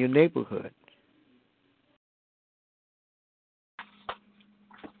 It's in your neighborhood.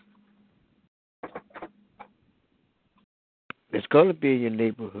 It's going to be in your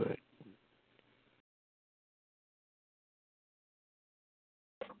neighborhood.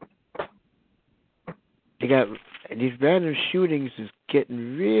 They got these random shootings is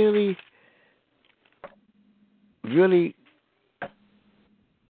getting really, really,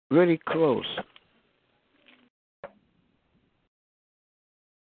 really close.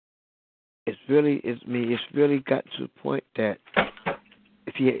 It's really got to the point that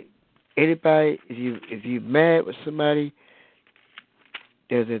if you're mad with somebody,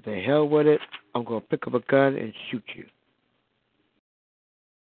 there's the hell with it. I'm gonna pick up a gun and shoot you.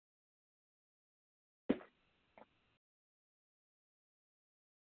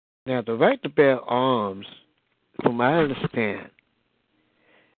 Now, the right to bear arms, from what I understand,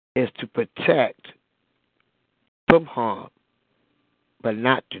 is to protect from harm, but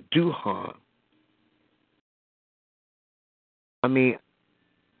not to do harm. I mean,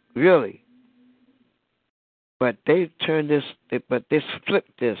 really. But they turned this, but they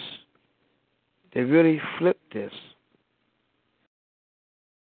flipped this. They really flipped this.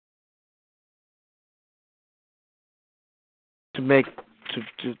 To make it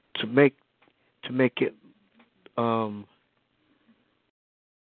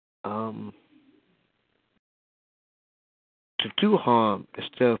to do harm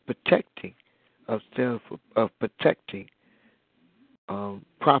instead of protecting, of protecting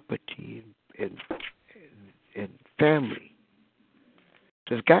property and family.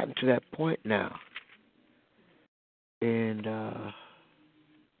 So it's gotten to that point now, and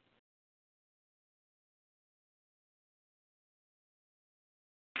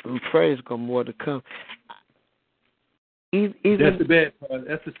I'm afraid there's going to more to come. Even, that's the bad part.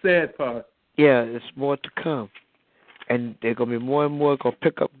 That's the sad part. Yeah, there's more to come. And they're going to be more and more going to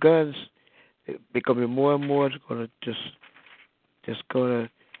pick up guns. They're going to be more and more going to just going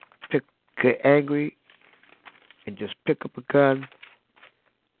to get angry and just pick up a gun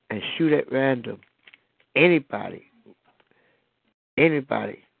and shoot at random. Anybody. I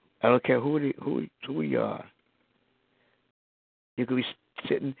don't care who you are. You could be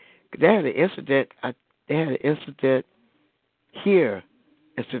sitting. They had an incident here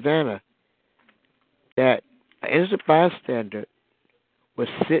in Savannah that an innocent bystander was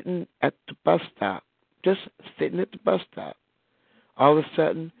sitting at the bus stop, just sitting at the bus stop. All of a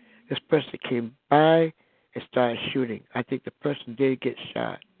sudden, this person came by and started shooting. I think the person did get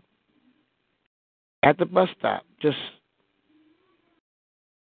shot at the bus stop, just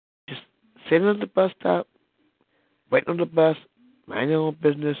sitting at the bus stop, waiting on the bus, minding their own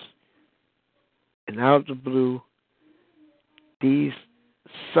business, and out of the blue, these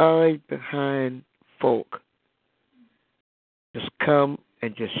sorry behind folk just come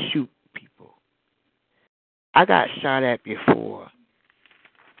and just shoot people. I got shot at before.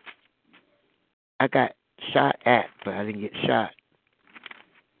 I got shot at, but I didn't get shot.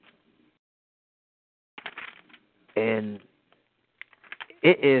 And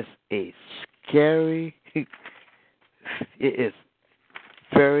it is a scary, it is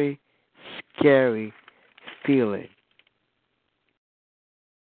very scary feeling.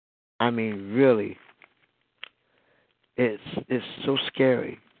 I mean, really, it's so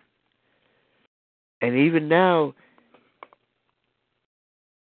scary. And even now,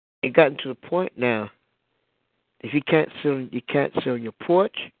 it gotten to the point now. If you can't sit on your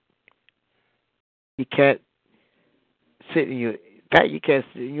porch. You can't sit in your. In fact, you can't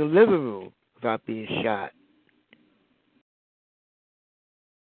sit in your living room without being shot.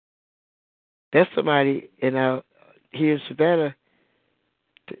 There's somebody in our here in Savannah,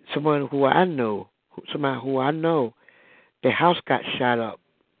 someone who I know, their house got shot up.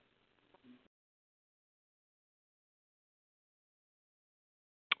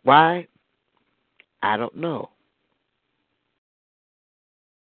 Why? I don't know.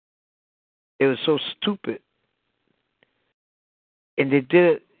 It was so stupid. And they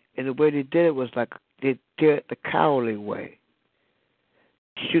did it, and the way they did it was like they did it the cowardly way.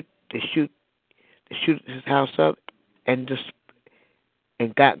 They shoot his house up and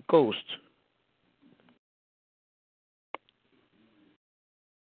got ghost.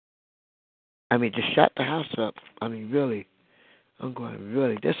 I mean, just shot the house up. I mean, really. I'm going,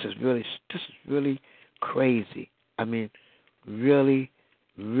 really, this is really crazy. I mean, really,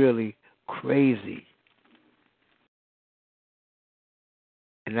 really crazy.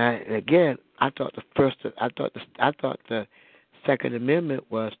 And I thought the Second Amendment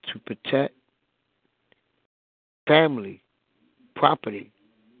was to protect family, property,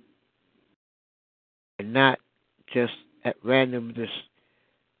 and not just at random just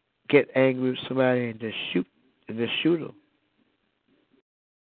get angry with somebody and just shoot them.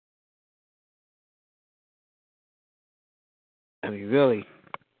 I mean, really,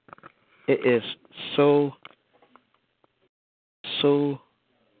 it is so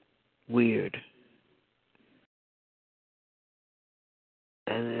weird.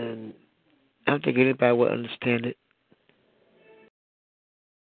 And then I don't think anybody would understand it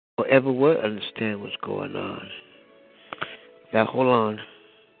or ever would understand what's going on. Now, hold on.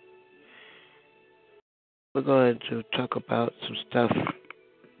 We're going to talk about some stuff.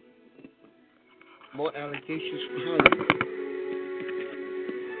 More allegations from Hollywood.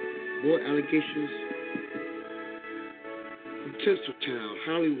 More allegations from Tinseltown,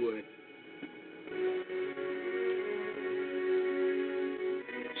 Hollywood.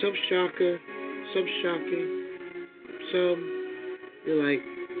 Some shocker, some shocking, some you're like,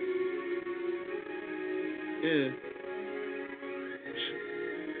 yeah.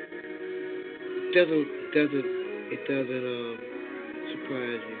 It doesn't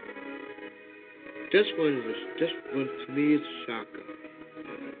surprise you. This one to me is a shocker.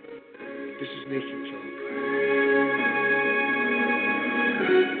 This is Nation Talk.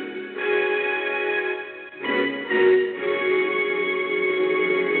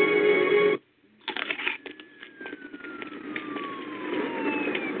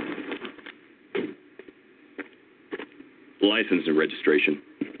 License and registration.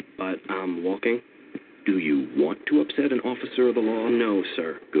 But I'm walking. Do you want to upset an officer of the law? No,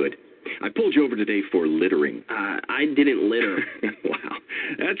 sir. Good. I pulled you over today for littering. I didn't litter. Wow.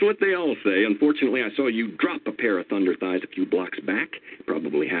 That's what they all say. Unfortunately, I saw you drop a pair of thunder thighs a few blocks back.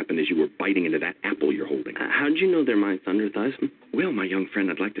 Probably happened as you were biting into that apple you're holding. How'd you know they're my thunder thighs? Well, my young friend,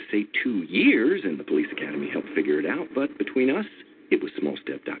 I'd like to say 2 years, and the police academy helped figure it out. But between us, it was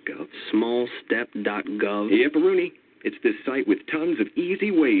smallstep.gov. Smallstep.gov? Yep, Rooney. It's this site with tons of easy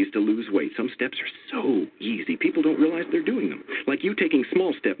ways to lose weight. Some steps are so easy, people don't realize they're doing them. Like you taking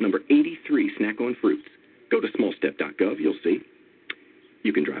small step number 83, snack on fruits. Go to smallstep.gov, you'll see.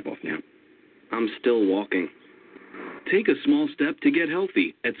 You can drive off now. I'm still walking. Take a small step to get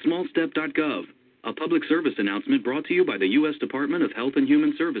healthy at smallstep.gov. A public service announcement brought to you by the U.S. Department of Health and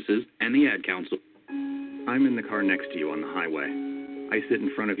Human Services and the Ad Council. I'm in the car next to you on the highway. I sit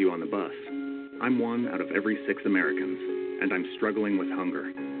in front of you on the bus. I'm one out of every 6 Americans, and I'm struggling with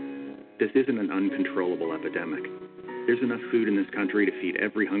hunger. This isn't an uncontrollable epidemic. There's enough food in this country to feed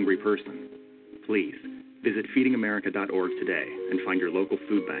every hungry person. Please, visit feedingamerica.org today and find your local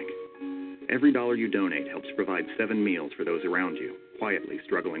food bank. Every dollar you donate helps provide 7 meals for those around you, quietly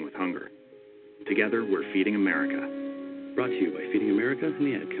struggling with hunger. Together, we're Feeding America. Brought to you by Feeding America and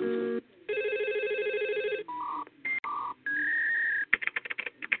the Ad Council.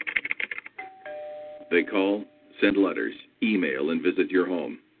 They call, send letters, email, and visit your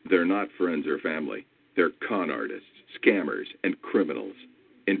home. They're not friends or family. They're con artists, scammers, and criminals.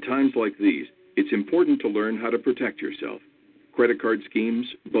 In times like these, it's important to learn how to protect yourself. Credit card schemes,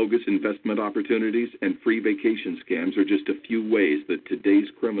 bogus investment opportunities, and free vacation scams are just a few ways that today's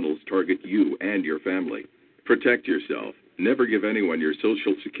criminals target you and your family. Protect yourself. Never give anyone your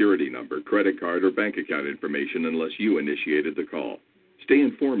social security number, credit card, or bank account information unless you initiated the call. Stay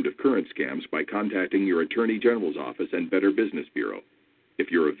informed of current scams by contacting your Attorney General's office and Better Business Bureau. If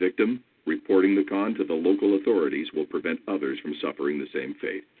you're a victim, reporting the con to the local authorities will prevent others from suffering the same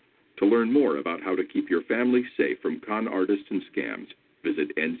fate. To learn more about how to keep your family safe from con artists and scams,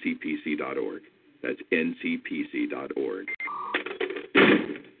 visit ncpc.org. That's ncpc.org.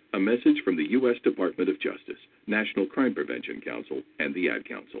 A message from the U.S. Department of Justice, National Crime Prevention Council, and the Ad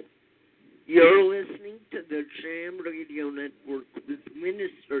Council. You're listening to the Jam Radio Network with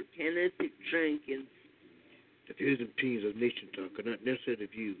Minister Kenneth Jenkins. The views and opinions of Nation Talk are not necessarily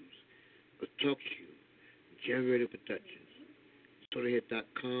the views of Talk Show, Jam Radio Productions,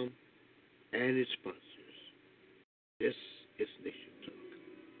 SolarHead.com, and its sponsors. This is Nation Talk.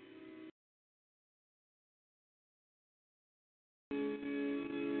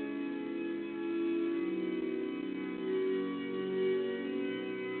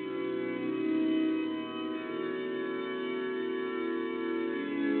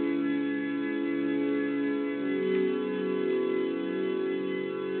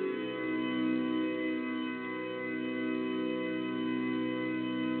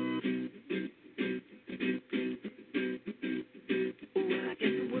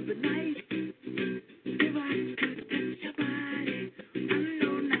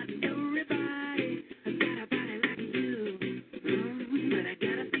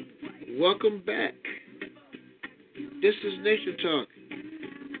 Welcome back. This is Nation Talk.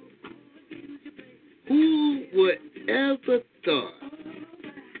 Who would ever thought?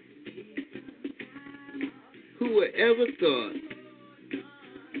 Who would ever thought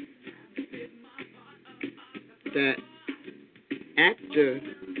that actor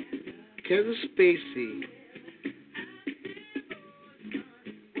Kevin Spacey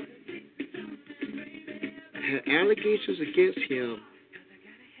had allegations against him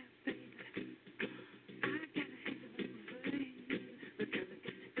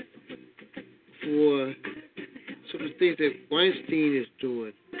for some of the things that Weinstein is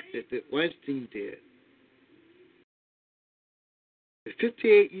doing, that Weinstein did. The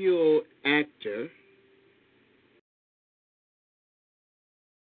 58-year-old actor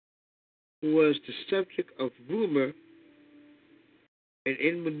who was the subject of rumor and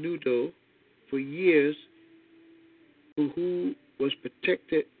innuendo for years, who was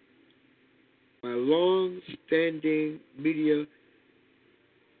protected by long-standing media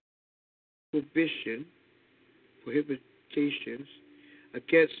prohibitions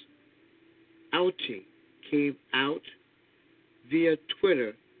against outing, came out via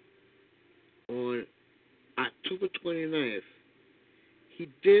Twitter on October 29th. He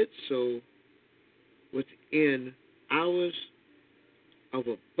did so within hours of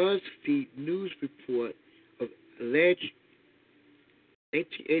a BuzzFeed news report of alleged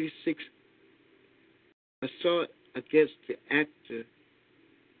 1986 assault against the actor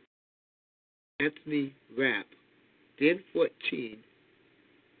Anthony Rapp, then 14.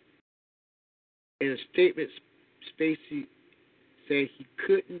 In a statement, Spacey said he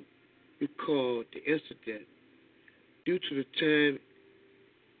couldn't recall the incident due to the time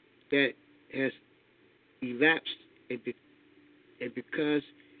that has elapsed and because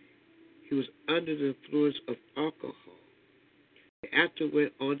he was under the influence of alcohol. The actor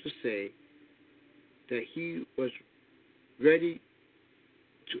went on to say that he was ready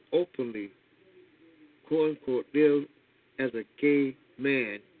to openly, quote-unquote, live as a gay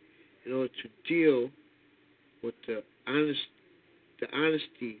man in order to deal with the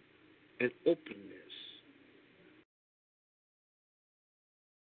honesty and openness.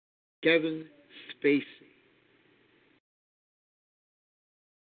 Kevin Spacey.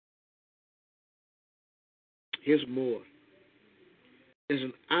 Here's more. There's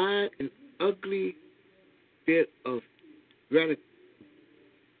an odd and ugly bit of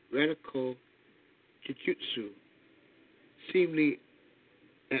radical jujitsu seemingly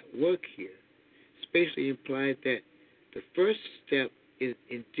at work here. Spacey implied that the first step in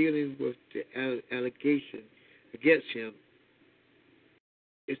dealing with the allegation against him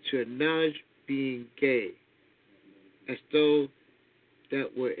is to acknowledge being gay, as though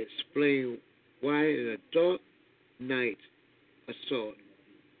that would explain why an adult might assault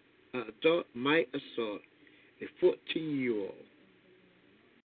a 14-year-old.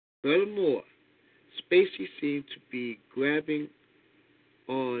 Furthermore, Spacey seemed to be grabbing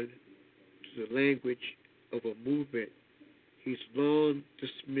on to the language of a movement he's long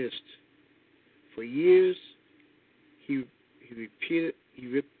dismissed. For years, he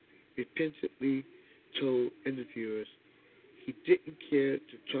repeatedly told interviewers he didn't care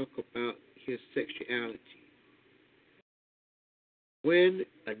to talk about his sexuality. When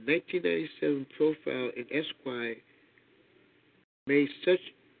a 1997 profile in Esquire made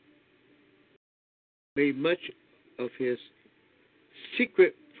much of his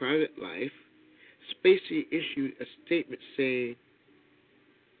secret private life, Spacey issued a statement saying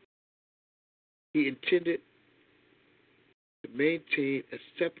he intended to maintain a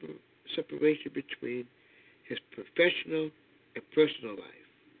separation between his professional and personal life.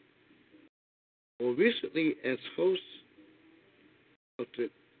 More recently, as host of the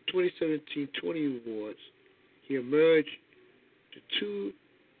 2017 Tony Awards, he emerged to two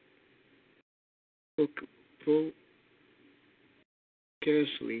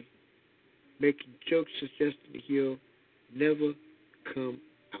carelessly making jokes suggesting he'll never come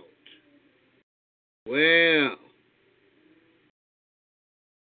out. Well,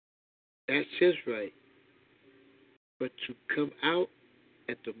 that's his right. But to come out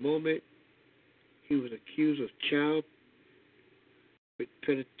at the moment he was accused of child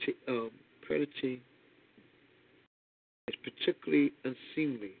predating is particularly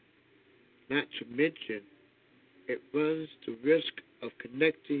unseemly. Not to mention, it runs the risk of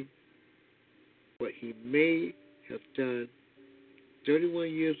connecting what he may have done 31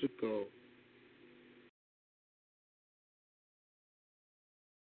 years ago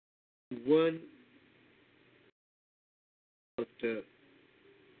to one of the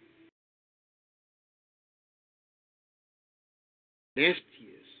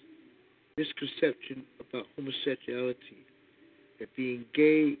nastiest misconceptions about homosexuality, that being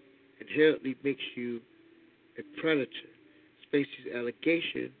gay inherently makes you a predator. Spacey's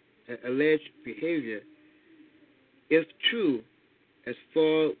alleged behavior, if true, is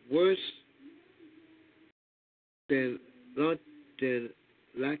far worse than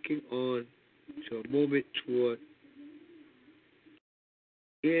lacking on to a moment toward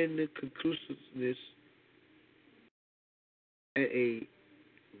inconclusiveness at a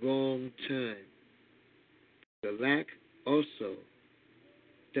wrong time. The lack also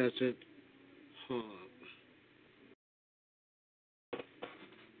doesn't harm.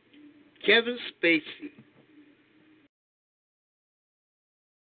 Kevin Spacey.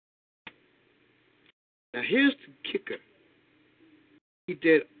 Now here's the kicker.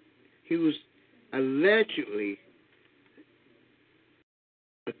 He was allegedly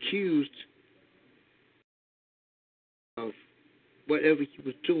accused of whatever he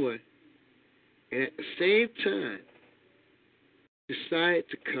was doing, and at the same time decided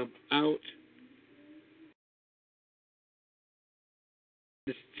to come out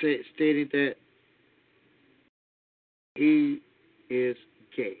stating that he is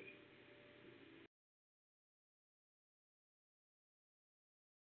gay.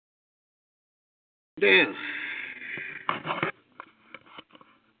 Now,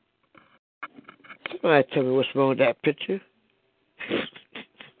 somebody tell me what's wrong with that picture.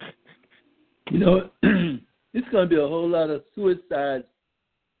 You know, it's going to be a whole lot of suicides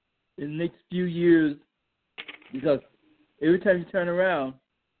in the next few years because every time you turn around,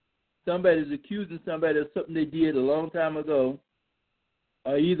 somebody's accusing somebody of something they did a long time ago,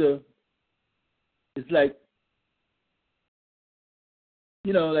 or either it's like,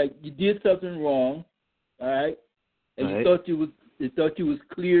 you know, like you did something wrong, all right, and you thought you was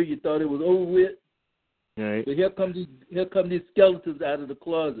clear, you thought it was over with. Right. So here come these skeletons out of the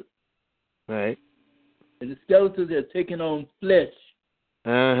closet. Right. And the skeletons are taking on flesh.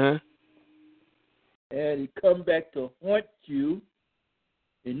 Uh-huh. And it come back to haunt you,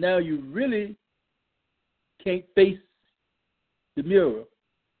 and now you really can't face the mirror.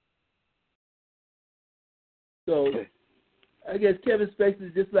 So I guess Kevin Spacey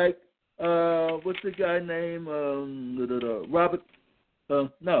is just like what's the guy name? Robert?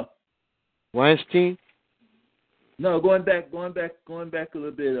 No. Weinstein? No, going back a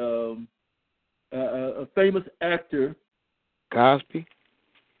little bit. A famous actor. Cosby?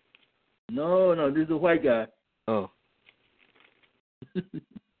 No, this is a white guy. Oh.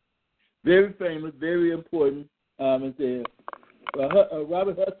 Very famous, very important. Is there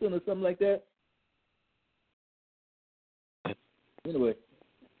Robert Hudson or something like that? Anyway,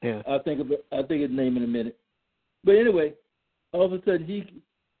 yeah, I'll think his name in a minute. But anyway, all of a sudden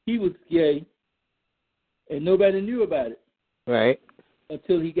he was gay, and nobody knew about it. Right.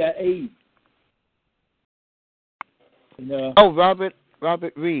 Until he got AIDS. Oh, Robert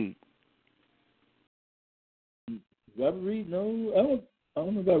Reed. Robert Reed? No, I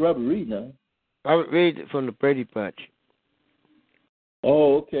don't know about Robert Reed now. Robert Reed from the Brady Bunch.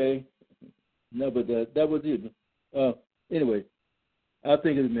 Oh, okay. No, but that was it. Anyway, I'll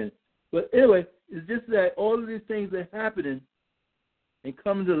think in a minute. But anyway, it's just that all of these things are happening and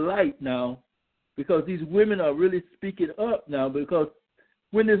coming to light now because these women are really speaking up now because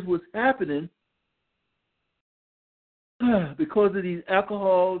when this was happening, because of these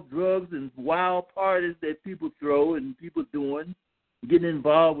alcohol, drugs, and wild parties that people throw and people doing, getting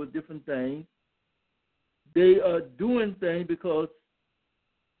involved with different things, they are doing things because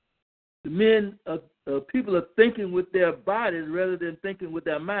the men, people are thinking with their bodies rather than thinking with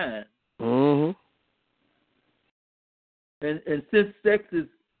their mind. Mm-hmm. And since sex is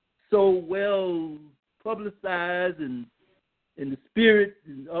so well publicized and and the spirit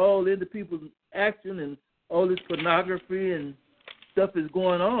and all into people's action and all this pornography and stuff is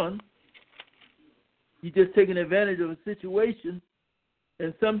going on. You're just taking advantage of a situation,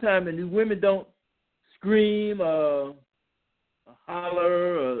 and sometimes the women don't scream or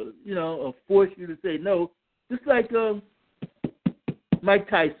holler or force you to say no. Just like Mike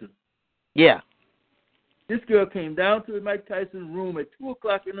Tyson. Yeah. This girl came down to the Mike Tyson room at 2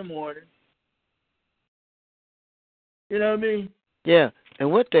 o'clock in the morning. You know what I mean? Yeah.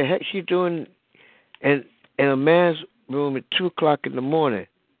 And what the heck she doing in a man's room at 2 o'clock in the morning?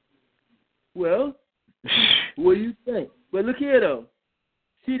 Well, what do you think? But look here, though.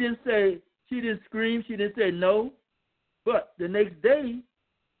 She didn't scream, she didn't say no. But the next day,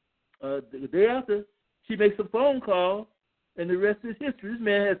 the day after, she makes a phone call, and the rest is history. This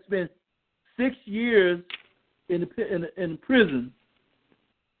man has spent 6 years in prison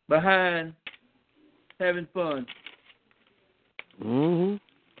behind having fun. Mm-hmm.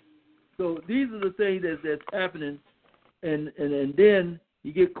 So these are the things that's happening, and then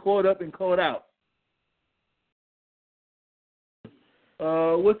you get caught up and caught out.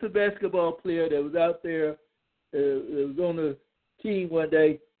 What's the basketball player that was out there, that was on the team one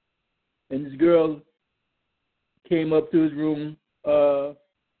day, and this girl came up to his room.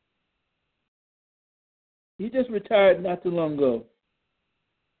 He just retired not too long ago.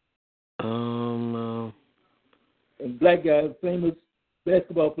 A black guy, famous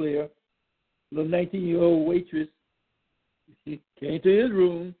basketball player, little 19-year-old waitress. She came to his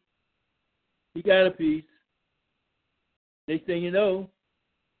room. He got a piece. Next thing you know,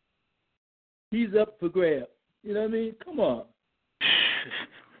 he's up for grabs. You know what I mean? Come on.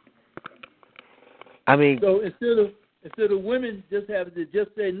 I mean, so instead of women just having to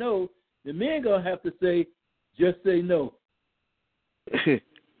just say no, the men gonna have to say just say no.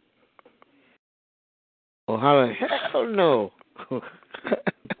 Well, how the hell no?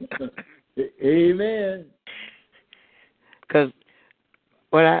 Amen. Because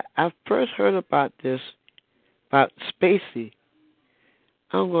when I first heard about this, about Spacey,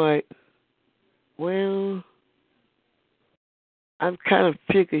 I'm like, well, I kind of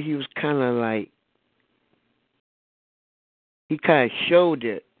figured he was kind of like, he kind of showed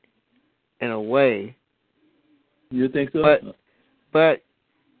it in a way. You think so? But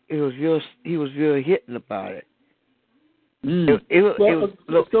he was real hitting about it. It was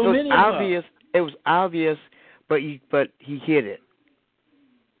obvious. It was obvious, but he hit it.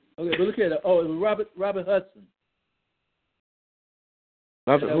 Okay, but look at it. Oh, it was Robert Hudson.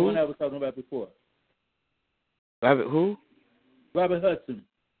 Robert who? The one I was talking about before. Robert who? Robert Hudson.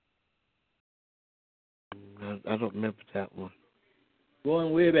 I don't remember that one.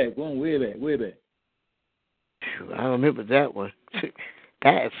 Going way back. I remember that one.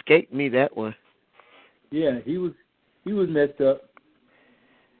 That escaped me, that one. Yeah, he was messed up.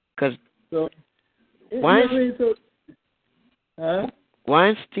 Because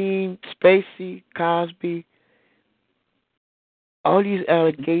Weinstein, Spacey, Cosby, all these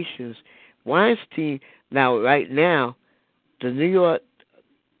allegations. Weinstein, right now, the New York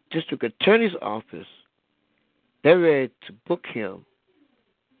District Attorney's Office, they're ready to book him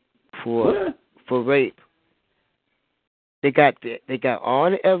for rape. They got all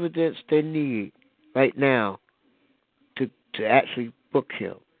the evidence they need right now to actually book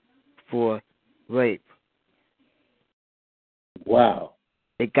him for rape. Wow.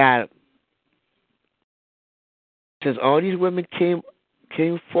 They got him. Since all these women came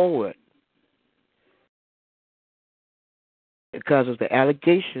forward because of the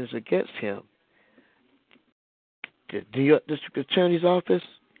allegations against him, the New York District Attorney's Office,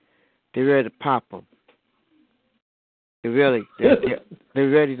 they're ready to pop him. They're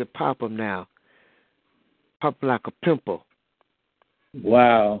ready to pop him now. Pop him like a pimple.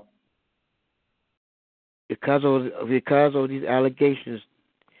 Wow. Because of these allegations,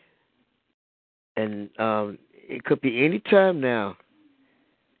 and it could be any time now.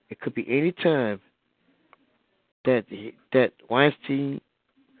 It could be any time that Weinstein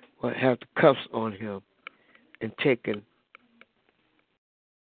will have the cuffs on him and taken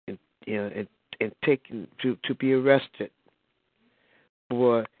to be arrested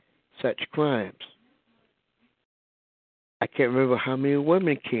for such crimes. I can't remember how many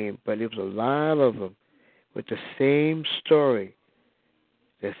women came, but it was a lot of them with the same story,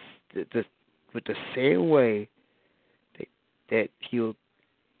 with the same way that he'll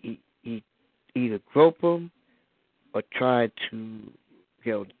either grope them or try to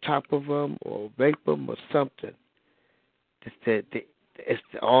get on top of them or rape them or something. It's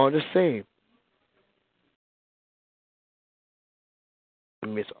all the same. I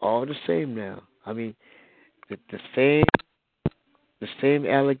mean, it's all the same now. I mean, the same the same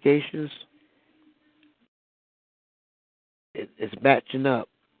allegations, it's matching up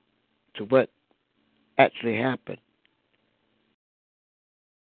to what actually happened.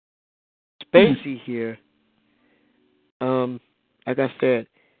 Spacey here, like I said,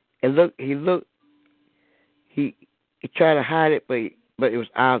 he tried to hide it, but it was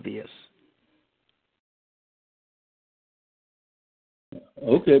obvious.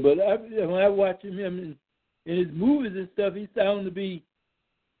 Okay, but when I watch him in his movies and stuff, he sounds to be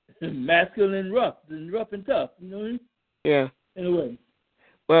masculine and rough and tough. You know what I mean? Yeah. In a way.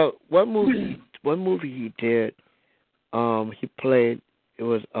 Well, one movie he did, he played. It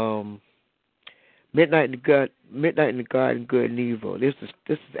was Midnight in the Garden, Good and Evil. This is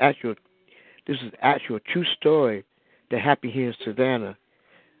actual true story that happened here in Savannah.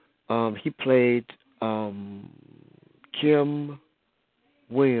 He played Jim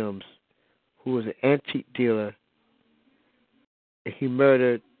Williams, who was an antique dealer, and he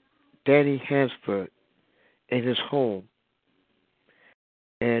murdered Danny Hansford in his home,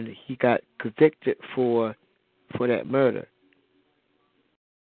 and he got convicted for that murder.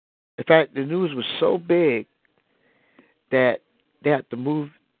 In fact, the news was so big that they had to move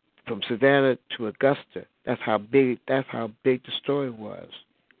from Savannah to Augusta. That's how big the story was.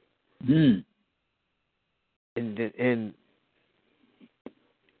 Mm. And then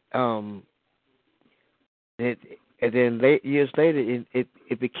years later,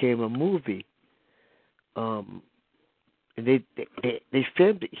 it became a movie. And they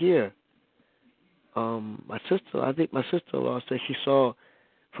filmed it here. My sister-in-law said she saw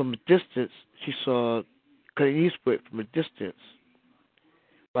from a distance. She saw Clint Eastwood from a distance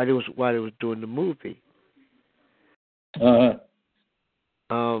while they was doing the movie. The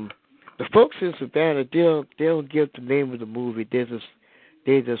folks in Savannah, they don't give the name of the movie. They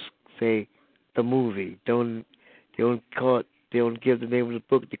just say the movie. They don't give the name of the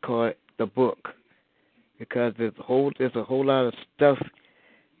book. They call it the book, because there's a whole lot of stuff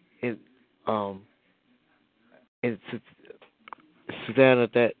in Savannah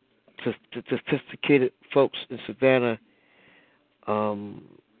that the sophisticated folks in Savannah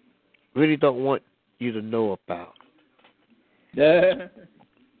really don't want you to know about.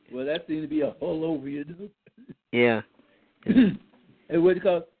 Well, that seems to be all over, you know. Yeah. And what do you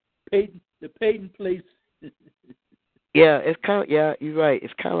call it? The Peyton Place. Yeah, it's kind of, you're right.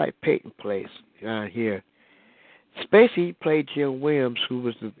 It's kind of like Peyton Place around here. Spacey played Jim Williams, who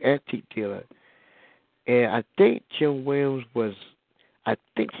was an antique dealer, and I think Jim Williams was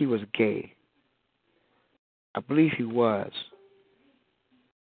gay. I believe he was.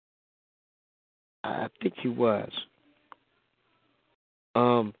 I think he was.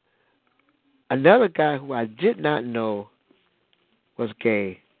 Another guy who I did not know was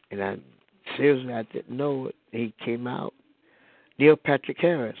gay, and I didn't know it. He came out. Neil Patrick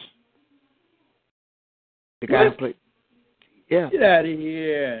Harris. The guy who played. Yeah. Get out of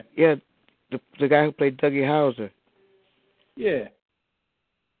here. Yeah, the guy who played Dougie Hauser. Yeah.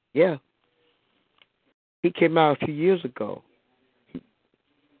 Yeah. He came out a few years ago.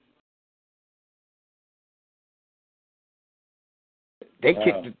 They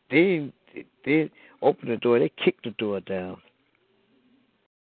didn't open the door. They kicked the door down.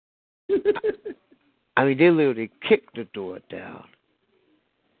 I mean, they literally kicked the door down.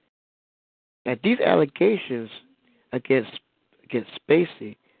 And these allegations against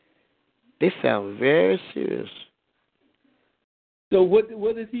Spacey, they sound very serious. So what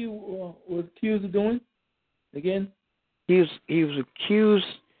is he was accused of doing again? He was accused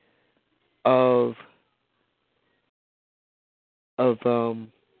of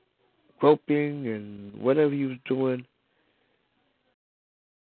groping and whatever he was doing.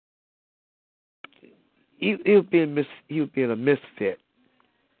 He was being a misfit.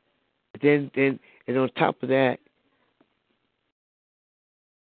 Then and on top of that,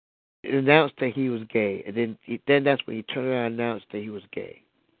 it announced that he was gay, and then that's when he turned around and announced that he was gay.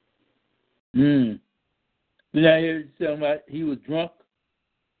 Hmm. Did I hear you talking about he was drunk?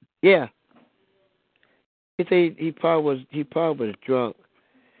 Yeah. He probably was drunk.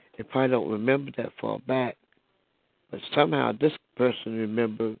 They probably don't remember that far back, but somehow this person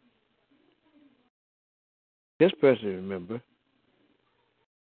remembered.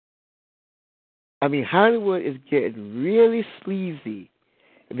 I mean, Hollywood is getting really sleazy.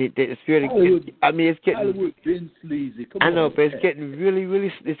 I mean, it's really. It's getting. Hollywood's been sleazy. Come I on, know, but it's getting really,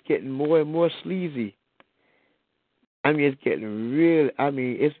 really. It's getting more and more sleazy. I mean, it's getting real. I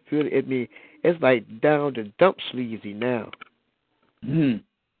mean, it's really. I mean, it's like down to dump sleazy now. Hmm.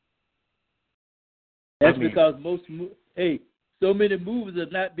 That's because so many movies are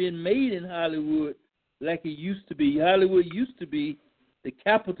not being made in Hollywood like it used to be. Hollywood used to be the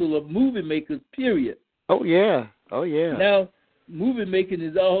capital of movie makers, period. Oh, yeah. Oh, yeah. Now, movie making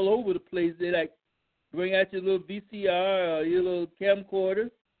is all over the place. They like bring out your little VCR or your little camcorder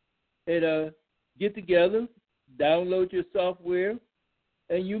and get together, download your software,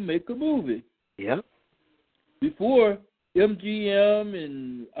 and you make a movie. Yep. Before, MGM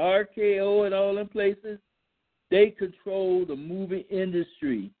and RKO and all them places, they control the movie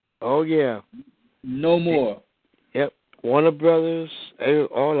industry. Oh, yeah. No more. Yep. Warner Brothers,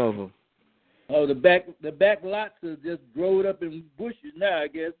 all of them. Oh, the back lots are just growed up in bushes now, I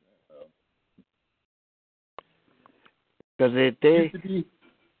guess. Because they used to be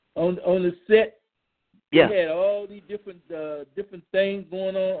on the set. Yeah. They had all these different things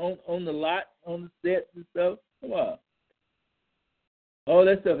going on the lot, on the sets and stuff. Come on. All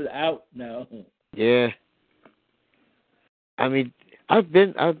that stuff is out now. Yeah. I mean, I've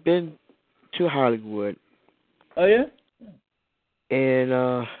been to Hollywood. Oh yeah. And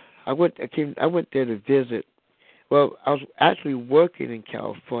I went there to visit. Well, I was actually working in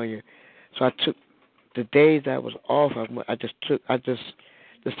California, so I took the days I was off. I just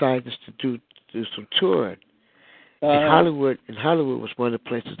decided just to do some touring. And Hollywood was one of the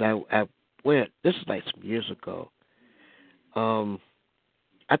places I went. This is like some years ago.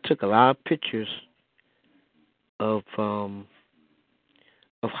 I took a lot of pictures of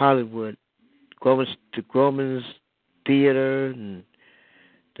Hollywood, the Grauman's Theater and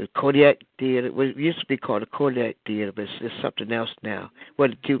the Kodiak Theater. Well, it used to be called the Kodiak Theater, but it's something else now. Where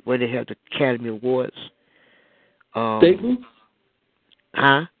they have the Academy Awards. Staples?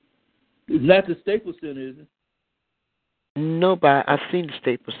 Huh? It's not the Staples Center, is it? No, but I've seen the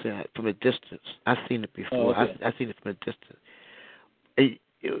Staples Center from a distance. I've seen it before. Oh, okay. I've seen it from a distance.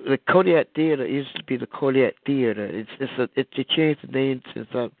 The Kodiak Theater used to be the Kodiak Theater. It changed the name since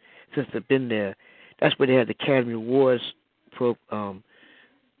I've been there. That's where they had the Academy Awards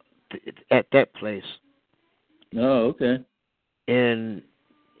at that place. Oh, okay. And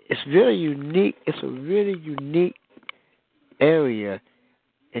it's very unique. It's a really unique area.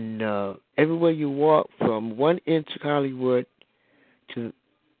 And everywhere you walk, from one end of Hollywood to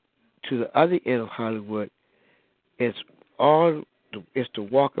the other end of Hollywood, it's the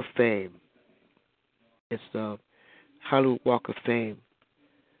Walk of Fame. It's the Hollywood Walk of Fame.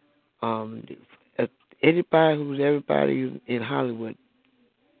 Everybody in Hollywood,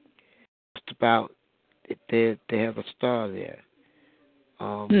 just about they have a star there.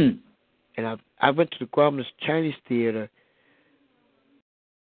 And I went to the Grauman's Chinese Theater.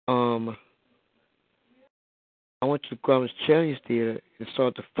 I went to the Grauman's Chinese Theater and saw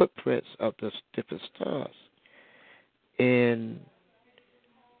the footprints of the different stars. And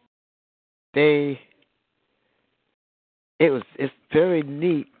it's very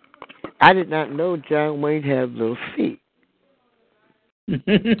neat. I did not know John Wayne had little feet.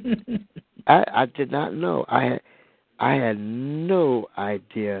 I did not know. I had no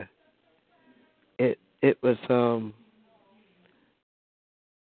idea. It was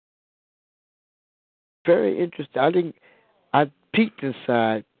very interesting. I peeked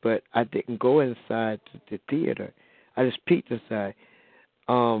inside, but I didn't go inside the theater. I just peeked inside.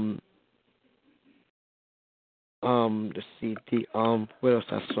 Let's see, what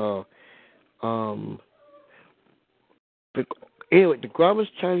else I saw? Anyway, the Grauman's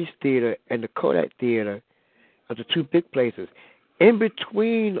Chinese Theater and the Kodak Theater are the two big places. In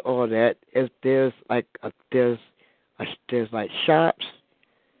between all that, there's shops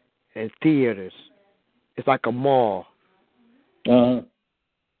and theaters. It's like a mall.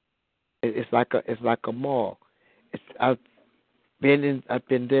 It's like a mall. I've been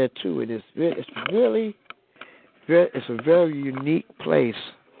there too, and it's a very unique place.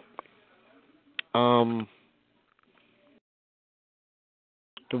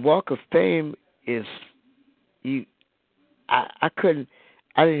 The Walk of Fame is I don't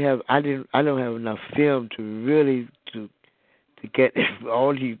have enough film to really to get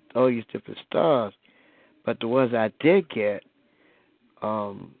all these different stars, but the ones I did get,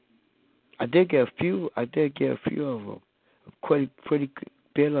 I did get a few of them, pretty good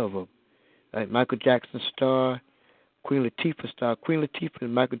bit of them, like Michael Jackson's star, Queen Latifah's star. Queen Latifah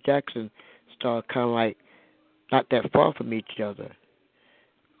and Michael Jackson star kind of like not that far from each other.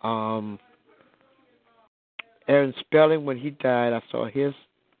 Aaron Spelling, when he died, I saw his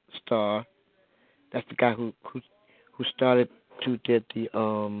star. That's the guy who started to did the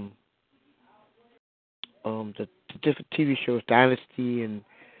different TV shows, Dynasty and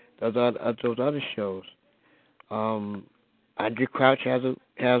those other shows. Andre Crouch has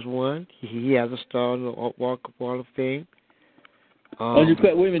one. He has a star in the Walk of Fame. Wait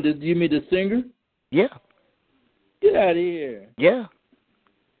a minute, do you mean the singer? Yeah. Get out of here. Yeah.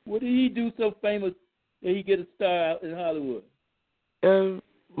 What did he do so famous that he get a star out in Hollywood?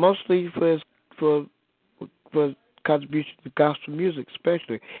 Mostly for contribution to gospel music,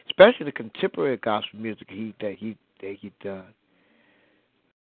 especially the contemporary gospel music that he done.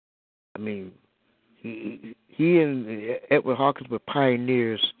 I mean, he and Edward Hawkins were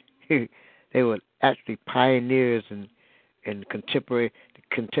pioneers. They were actually pioneers in contemporary.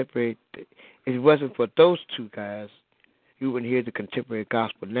 If it wasn't for those two guys, you wouldn't hear the contemporary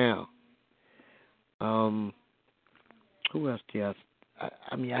gospel now. Who else did I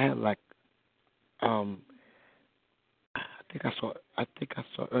have like I think I saw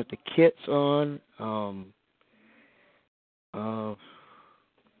the Kids on.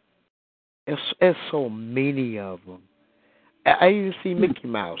 It's so many of them. I even see Mickey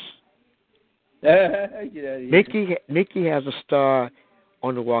Mouse. Mickey has a star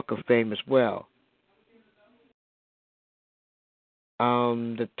on the Walk of Fame as well.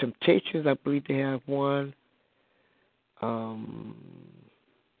 The Temptations, I believe they have one.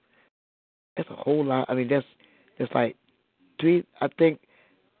 There's a whole lot. I mean, there's like three, I think,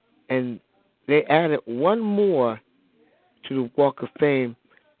 and they added one more to the Walk of Fame.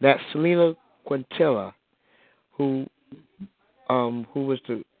 That's Selena Quintilla, who was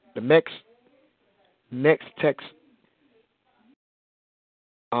the next Tex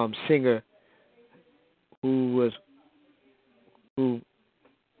singer who was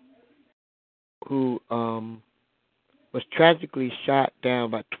tragically shot down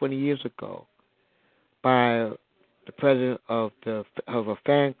about 20 years ago by the president of a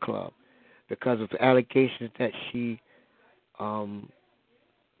fan club because of the allegations that she of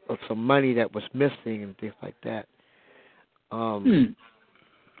some money that was missing and things like that.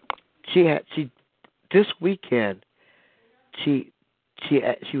 She this weekend she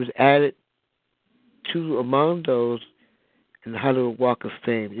was added to among those in the Hollywood Walk of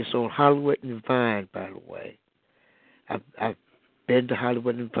Fame. It's on Hollywood and Vine, by the way. I've been to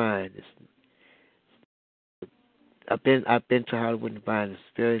Hollywood and Vine. I've been to Hollywood and Vine. It's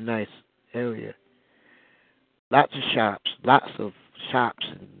a very nice area. Lots of shops,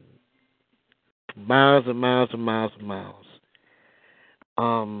 and miles and miles and miles and miles.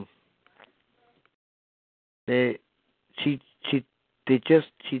 She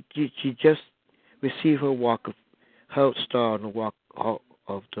just received her star on the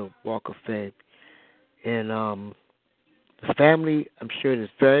Walk of Fame, and the family, I'm sure, is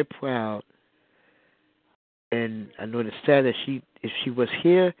very proud. And I know it's sad that if she was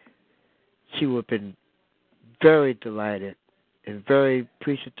here, she would have been very delighted and very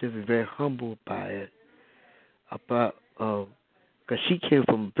appreciative and very humbled by it. Because she came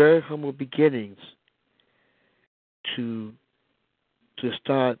from very humble beginnings to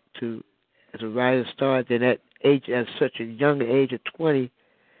start as a rising star. Then at such a young age of 20,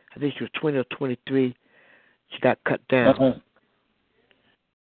 I think she was 20 or 23, she got cut down,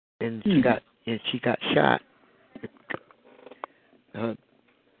 and she got shot.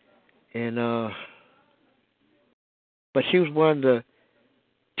 But she was one of the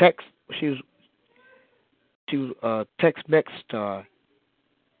Tex-Mex star,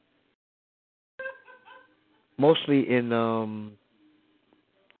 mostly in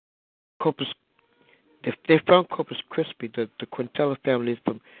Corpus. They're from Corpus Christi. The Quintella family is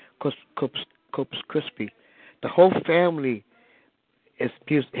from Corpus Christi. The whole family has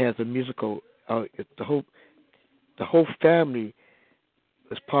a musical. The whole family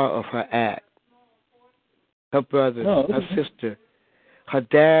was part of her act. Her brother, her sister, her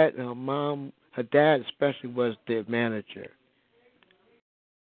dad, and her mom. Her dad especially was their manager.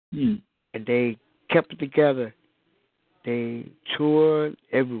 And they kept it together. They toured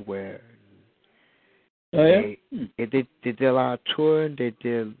everywhere. They did a lot of touring.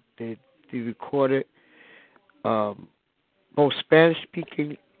 They recorded both Spanish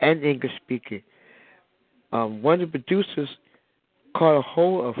speaking and English speaking. One of the producers caught a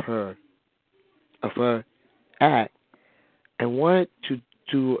hold of her act and wanted to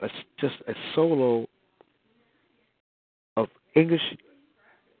do just a solo of English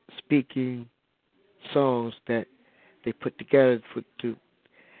speaking songs that they put together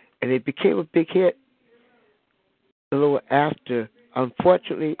and it became a big hit a little after.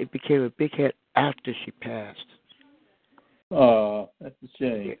 Unfortunately, it became a big hit after she passed. Oh, that's a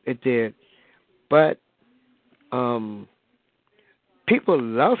shame. It did. But people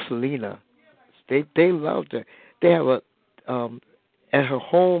love Selena. They loved her. They have a at her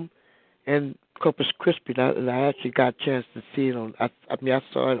home in Corpus Christi. And I actually got a chance to see it on. I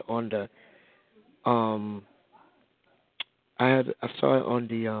saw it on the. I saw it on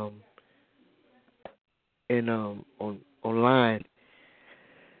the online.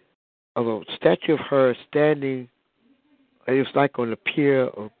 a statue of her standing. It was like on the pier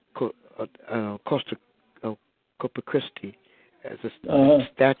of Costa Corpus Christi. As a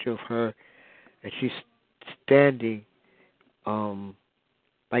statue of her, and she's standing,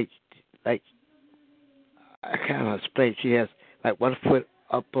 like I can't explain. She has like one foot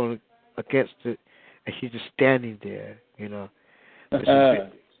up on against it, and she's just standing there, you know.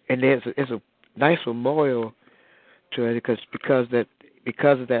 And it's a nice memorial to her because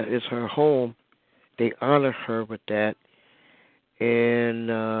of that is her home. They honor her with that,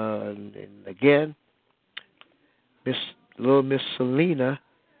 and again, Miss Selena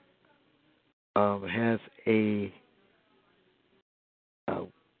has a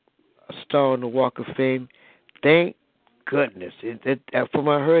star on the Walk of Fame. Thank goodness. From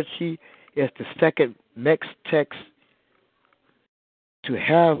what I heard, she is the second Mex-Tex to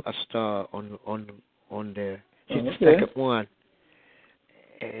have a star on there. She's the second one,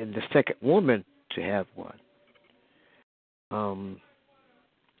 and the second woman to have one.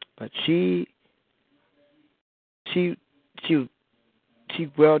 But she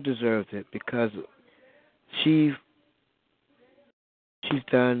well deserves it because she's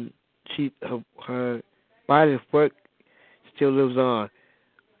done. Her body of work still lives on.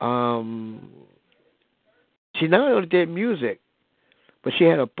 She not only did music, but she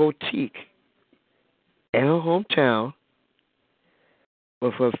had a boutique in her hometown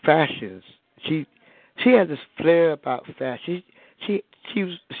with her fashions. She had this flair about fashion. She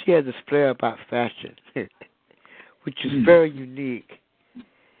had this flair about fashion, which is very unique.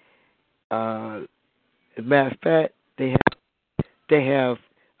 As a matter of fact, they have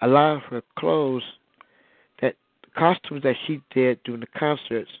a lot of her clothes, that costumes that she did during the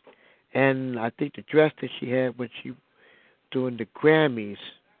concerts, and I think the dress that she had when she doing the Grammys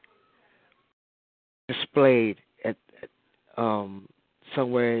displayed at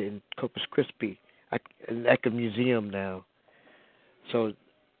somewhere in Corpus Christi, like a museum now. So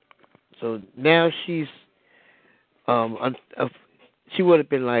now she's she would have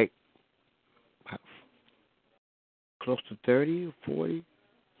been like close to 30 or 40,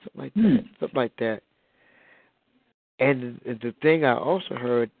 something like that. And the thing I also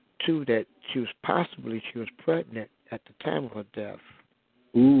heard too, that she was pregnant at the time of her death.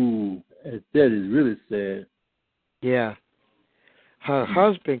 Ooh, that is really sad. Yeah, her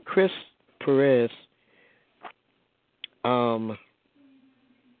husband Chris Perez,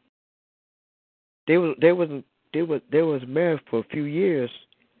 they was married for a few years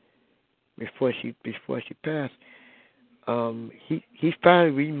before she passed. He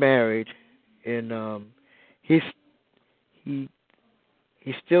finally remarried, and he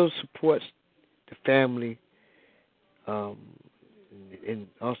still supports the family, and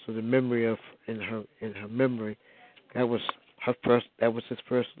also the memory of in her memory. That was his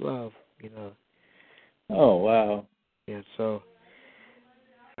first love, you know. Oh wow. Yeah, so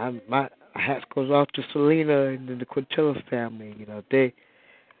my hat goes off to Selena and the Quintilla family. You know,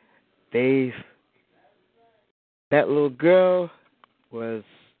 that little girl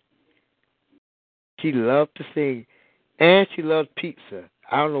she loved to sing, and she loved pizza.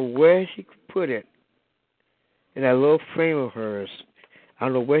 I don't know where she could put it in that little frame of hers. I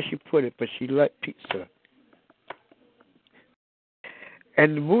don't know where she put it, but she liked pizza.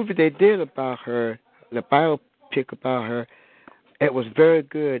 And the movie they did about her, the biopic about her, it was very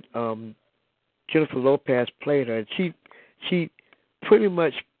good. Jennifer Lopez played her, and she pretty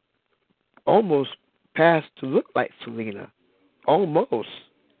much almost passed to look like Selena, almost.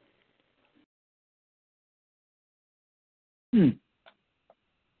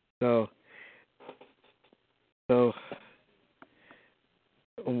 So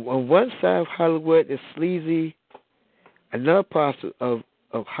on one side of Hollywood is sleazy. Another part of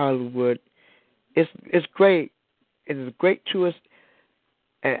Hollywood is great. It is great to us.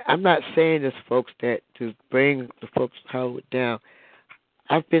 And I'm not saying this, folks, that to bring the folks in Hollywood down.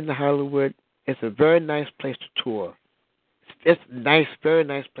 I've been to Hollywood. It's a very nice place to tour. It's nice, very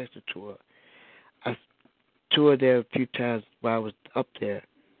nice place to tour. I've toured there a few times while I was up there.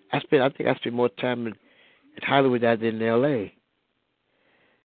 I think I spent more time in Hollywood than I did in L.A.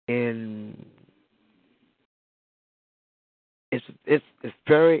 And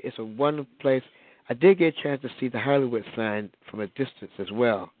it's a wonderful place. I did get a chance to see the Hollywood sign from a distance as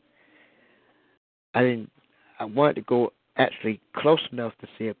well. I wanted to go actually close enough to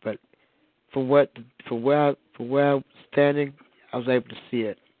see it, but from where I was standing, I was able to see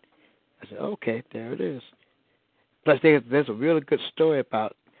it. I said, okay, there it is. Plus, there's a really good story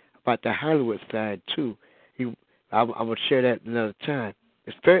about the Hollywood sign too. I will share that another time.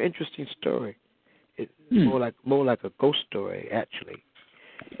 It's a very interesting story. It's more like a ghost story, actually.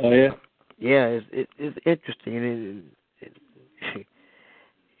 Oh yeah. Yeah, it's interesting.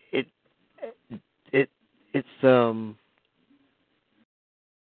 It it's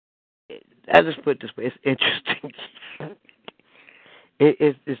I just put it this way. It's interesting.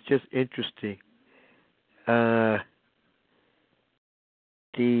 It's just interesting. Uh,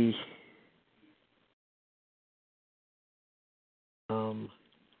 the um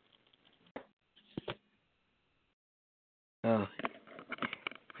uh,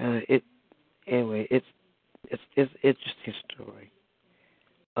 it anyway. It's interesting story.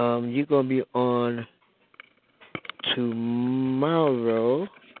 You're gonna be on tomorrow.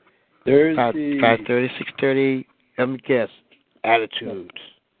 Thursday. 5:30, 6:30. Let me guess. Attitudes.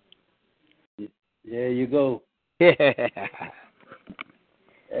 There you go. Yeah.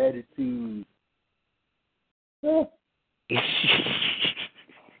 Attitude. Oh.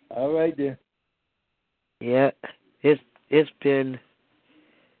 All right then. Yeah. This has been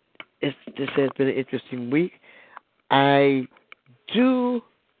an interesting week. I'm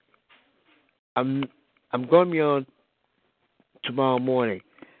going to be on tomorrow morning.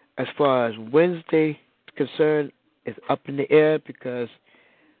 As far as Wednesday is concerned, it's up in the air because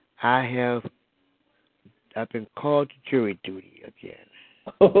I've been called to jury duty again.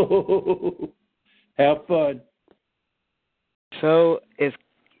 Oh, have fun. So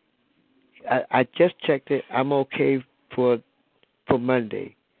I just checked it. I'm okay for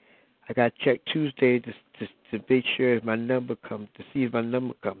Monday. I got to check Tuesday to make sure if my number comes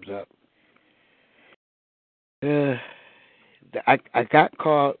up. I got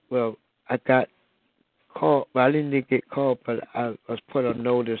called. Well, I got called. Well, I didn't get called, but I was put on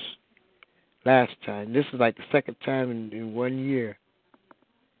notice last time. This is like the second time in 1 year,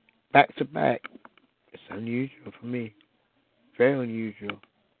 back to back. It's unusual for me. Very unusual.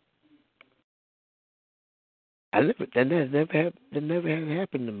 That never had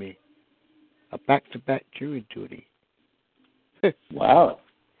happened to me. A back-to-back jury duty. Wow.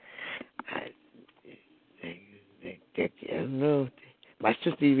 I don't know. My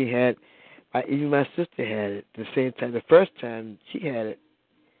sister even had. My sister had it the same time. The first time she had it,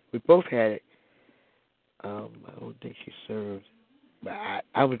 we both had it. I don't think she served, but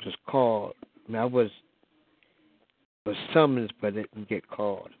I was just called. I mean, I was summoned, but didn't get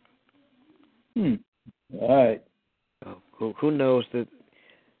called. All right. Who knows that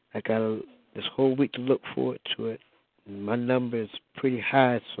I got this whole week to look forward to it. And my number is pretty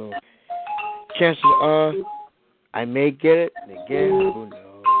high, so chances are I may get it. And again, who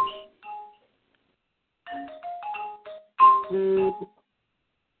knows?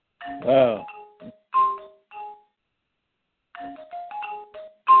 Wow.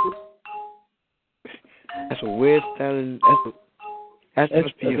 That's a weird sounding. That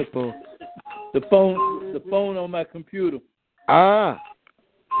must be your phone. The phone on my computer. Ah.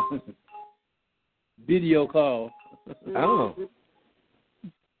 Video call. Oh.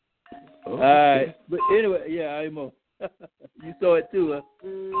 All right. But anyway, yeah, I'm you saw it too, huh?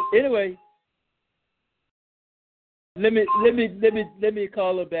 Anyway, let me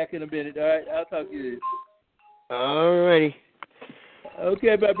call her back in a minute. All right, I'll talk to you. All righty.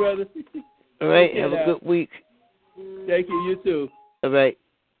 Okay, my brother. All right. Have a good week. Thank you. You too. All right.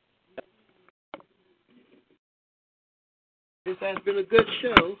 This has been a good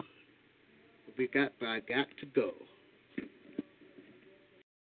show. I got to go.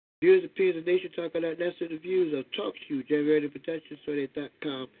 Views, opinions, and nation talk are not necessarily the views of TalkShoe, generated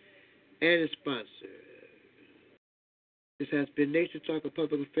protectionsorted.com, and its sponsor. This has been Nation Talk of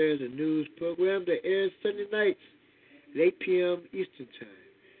Public Affairs and News program that airs Sunday nights at 8 p.m. Eastern Time.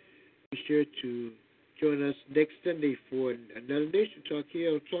 Be sure to join us next Sunday for another Nation Talk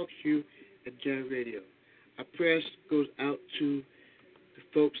here on TalkShoe and Gen Radio. Our prayers goes out to the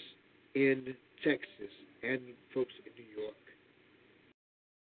folks in Texas and folks in New York.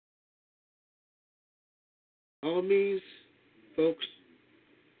 All means, folks,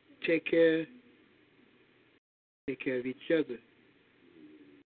 take care. Take care of each other.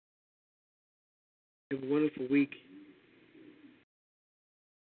 Have a wonderful week.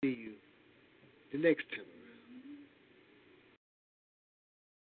 See you the next time around.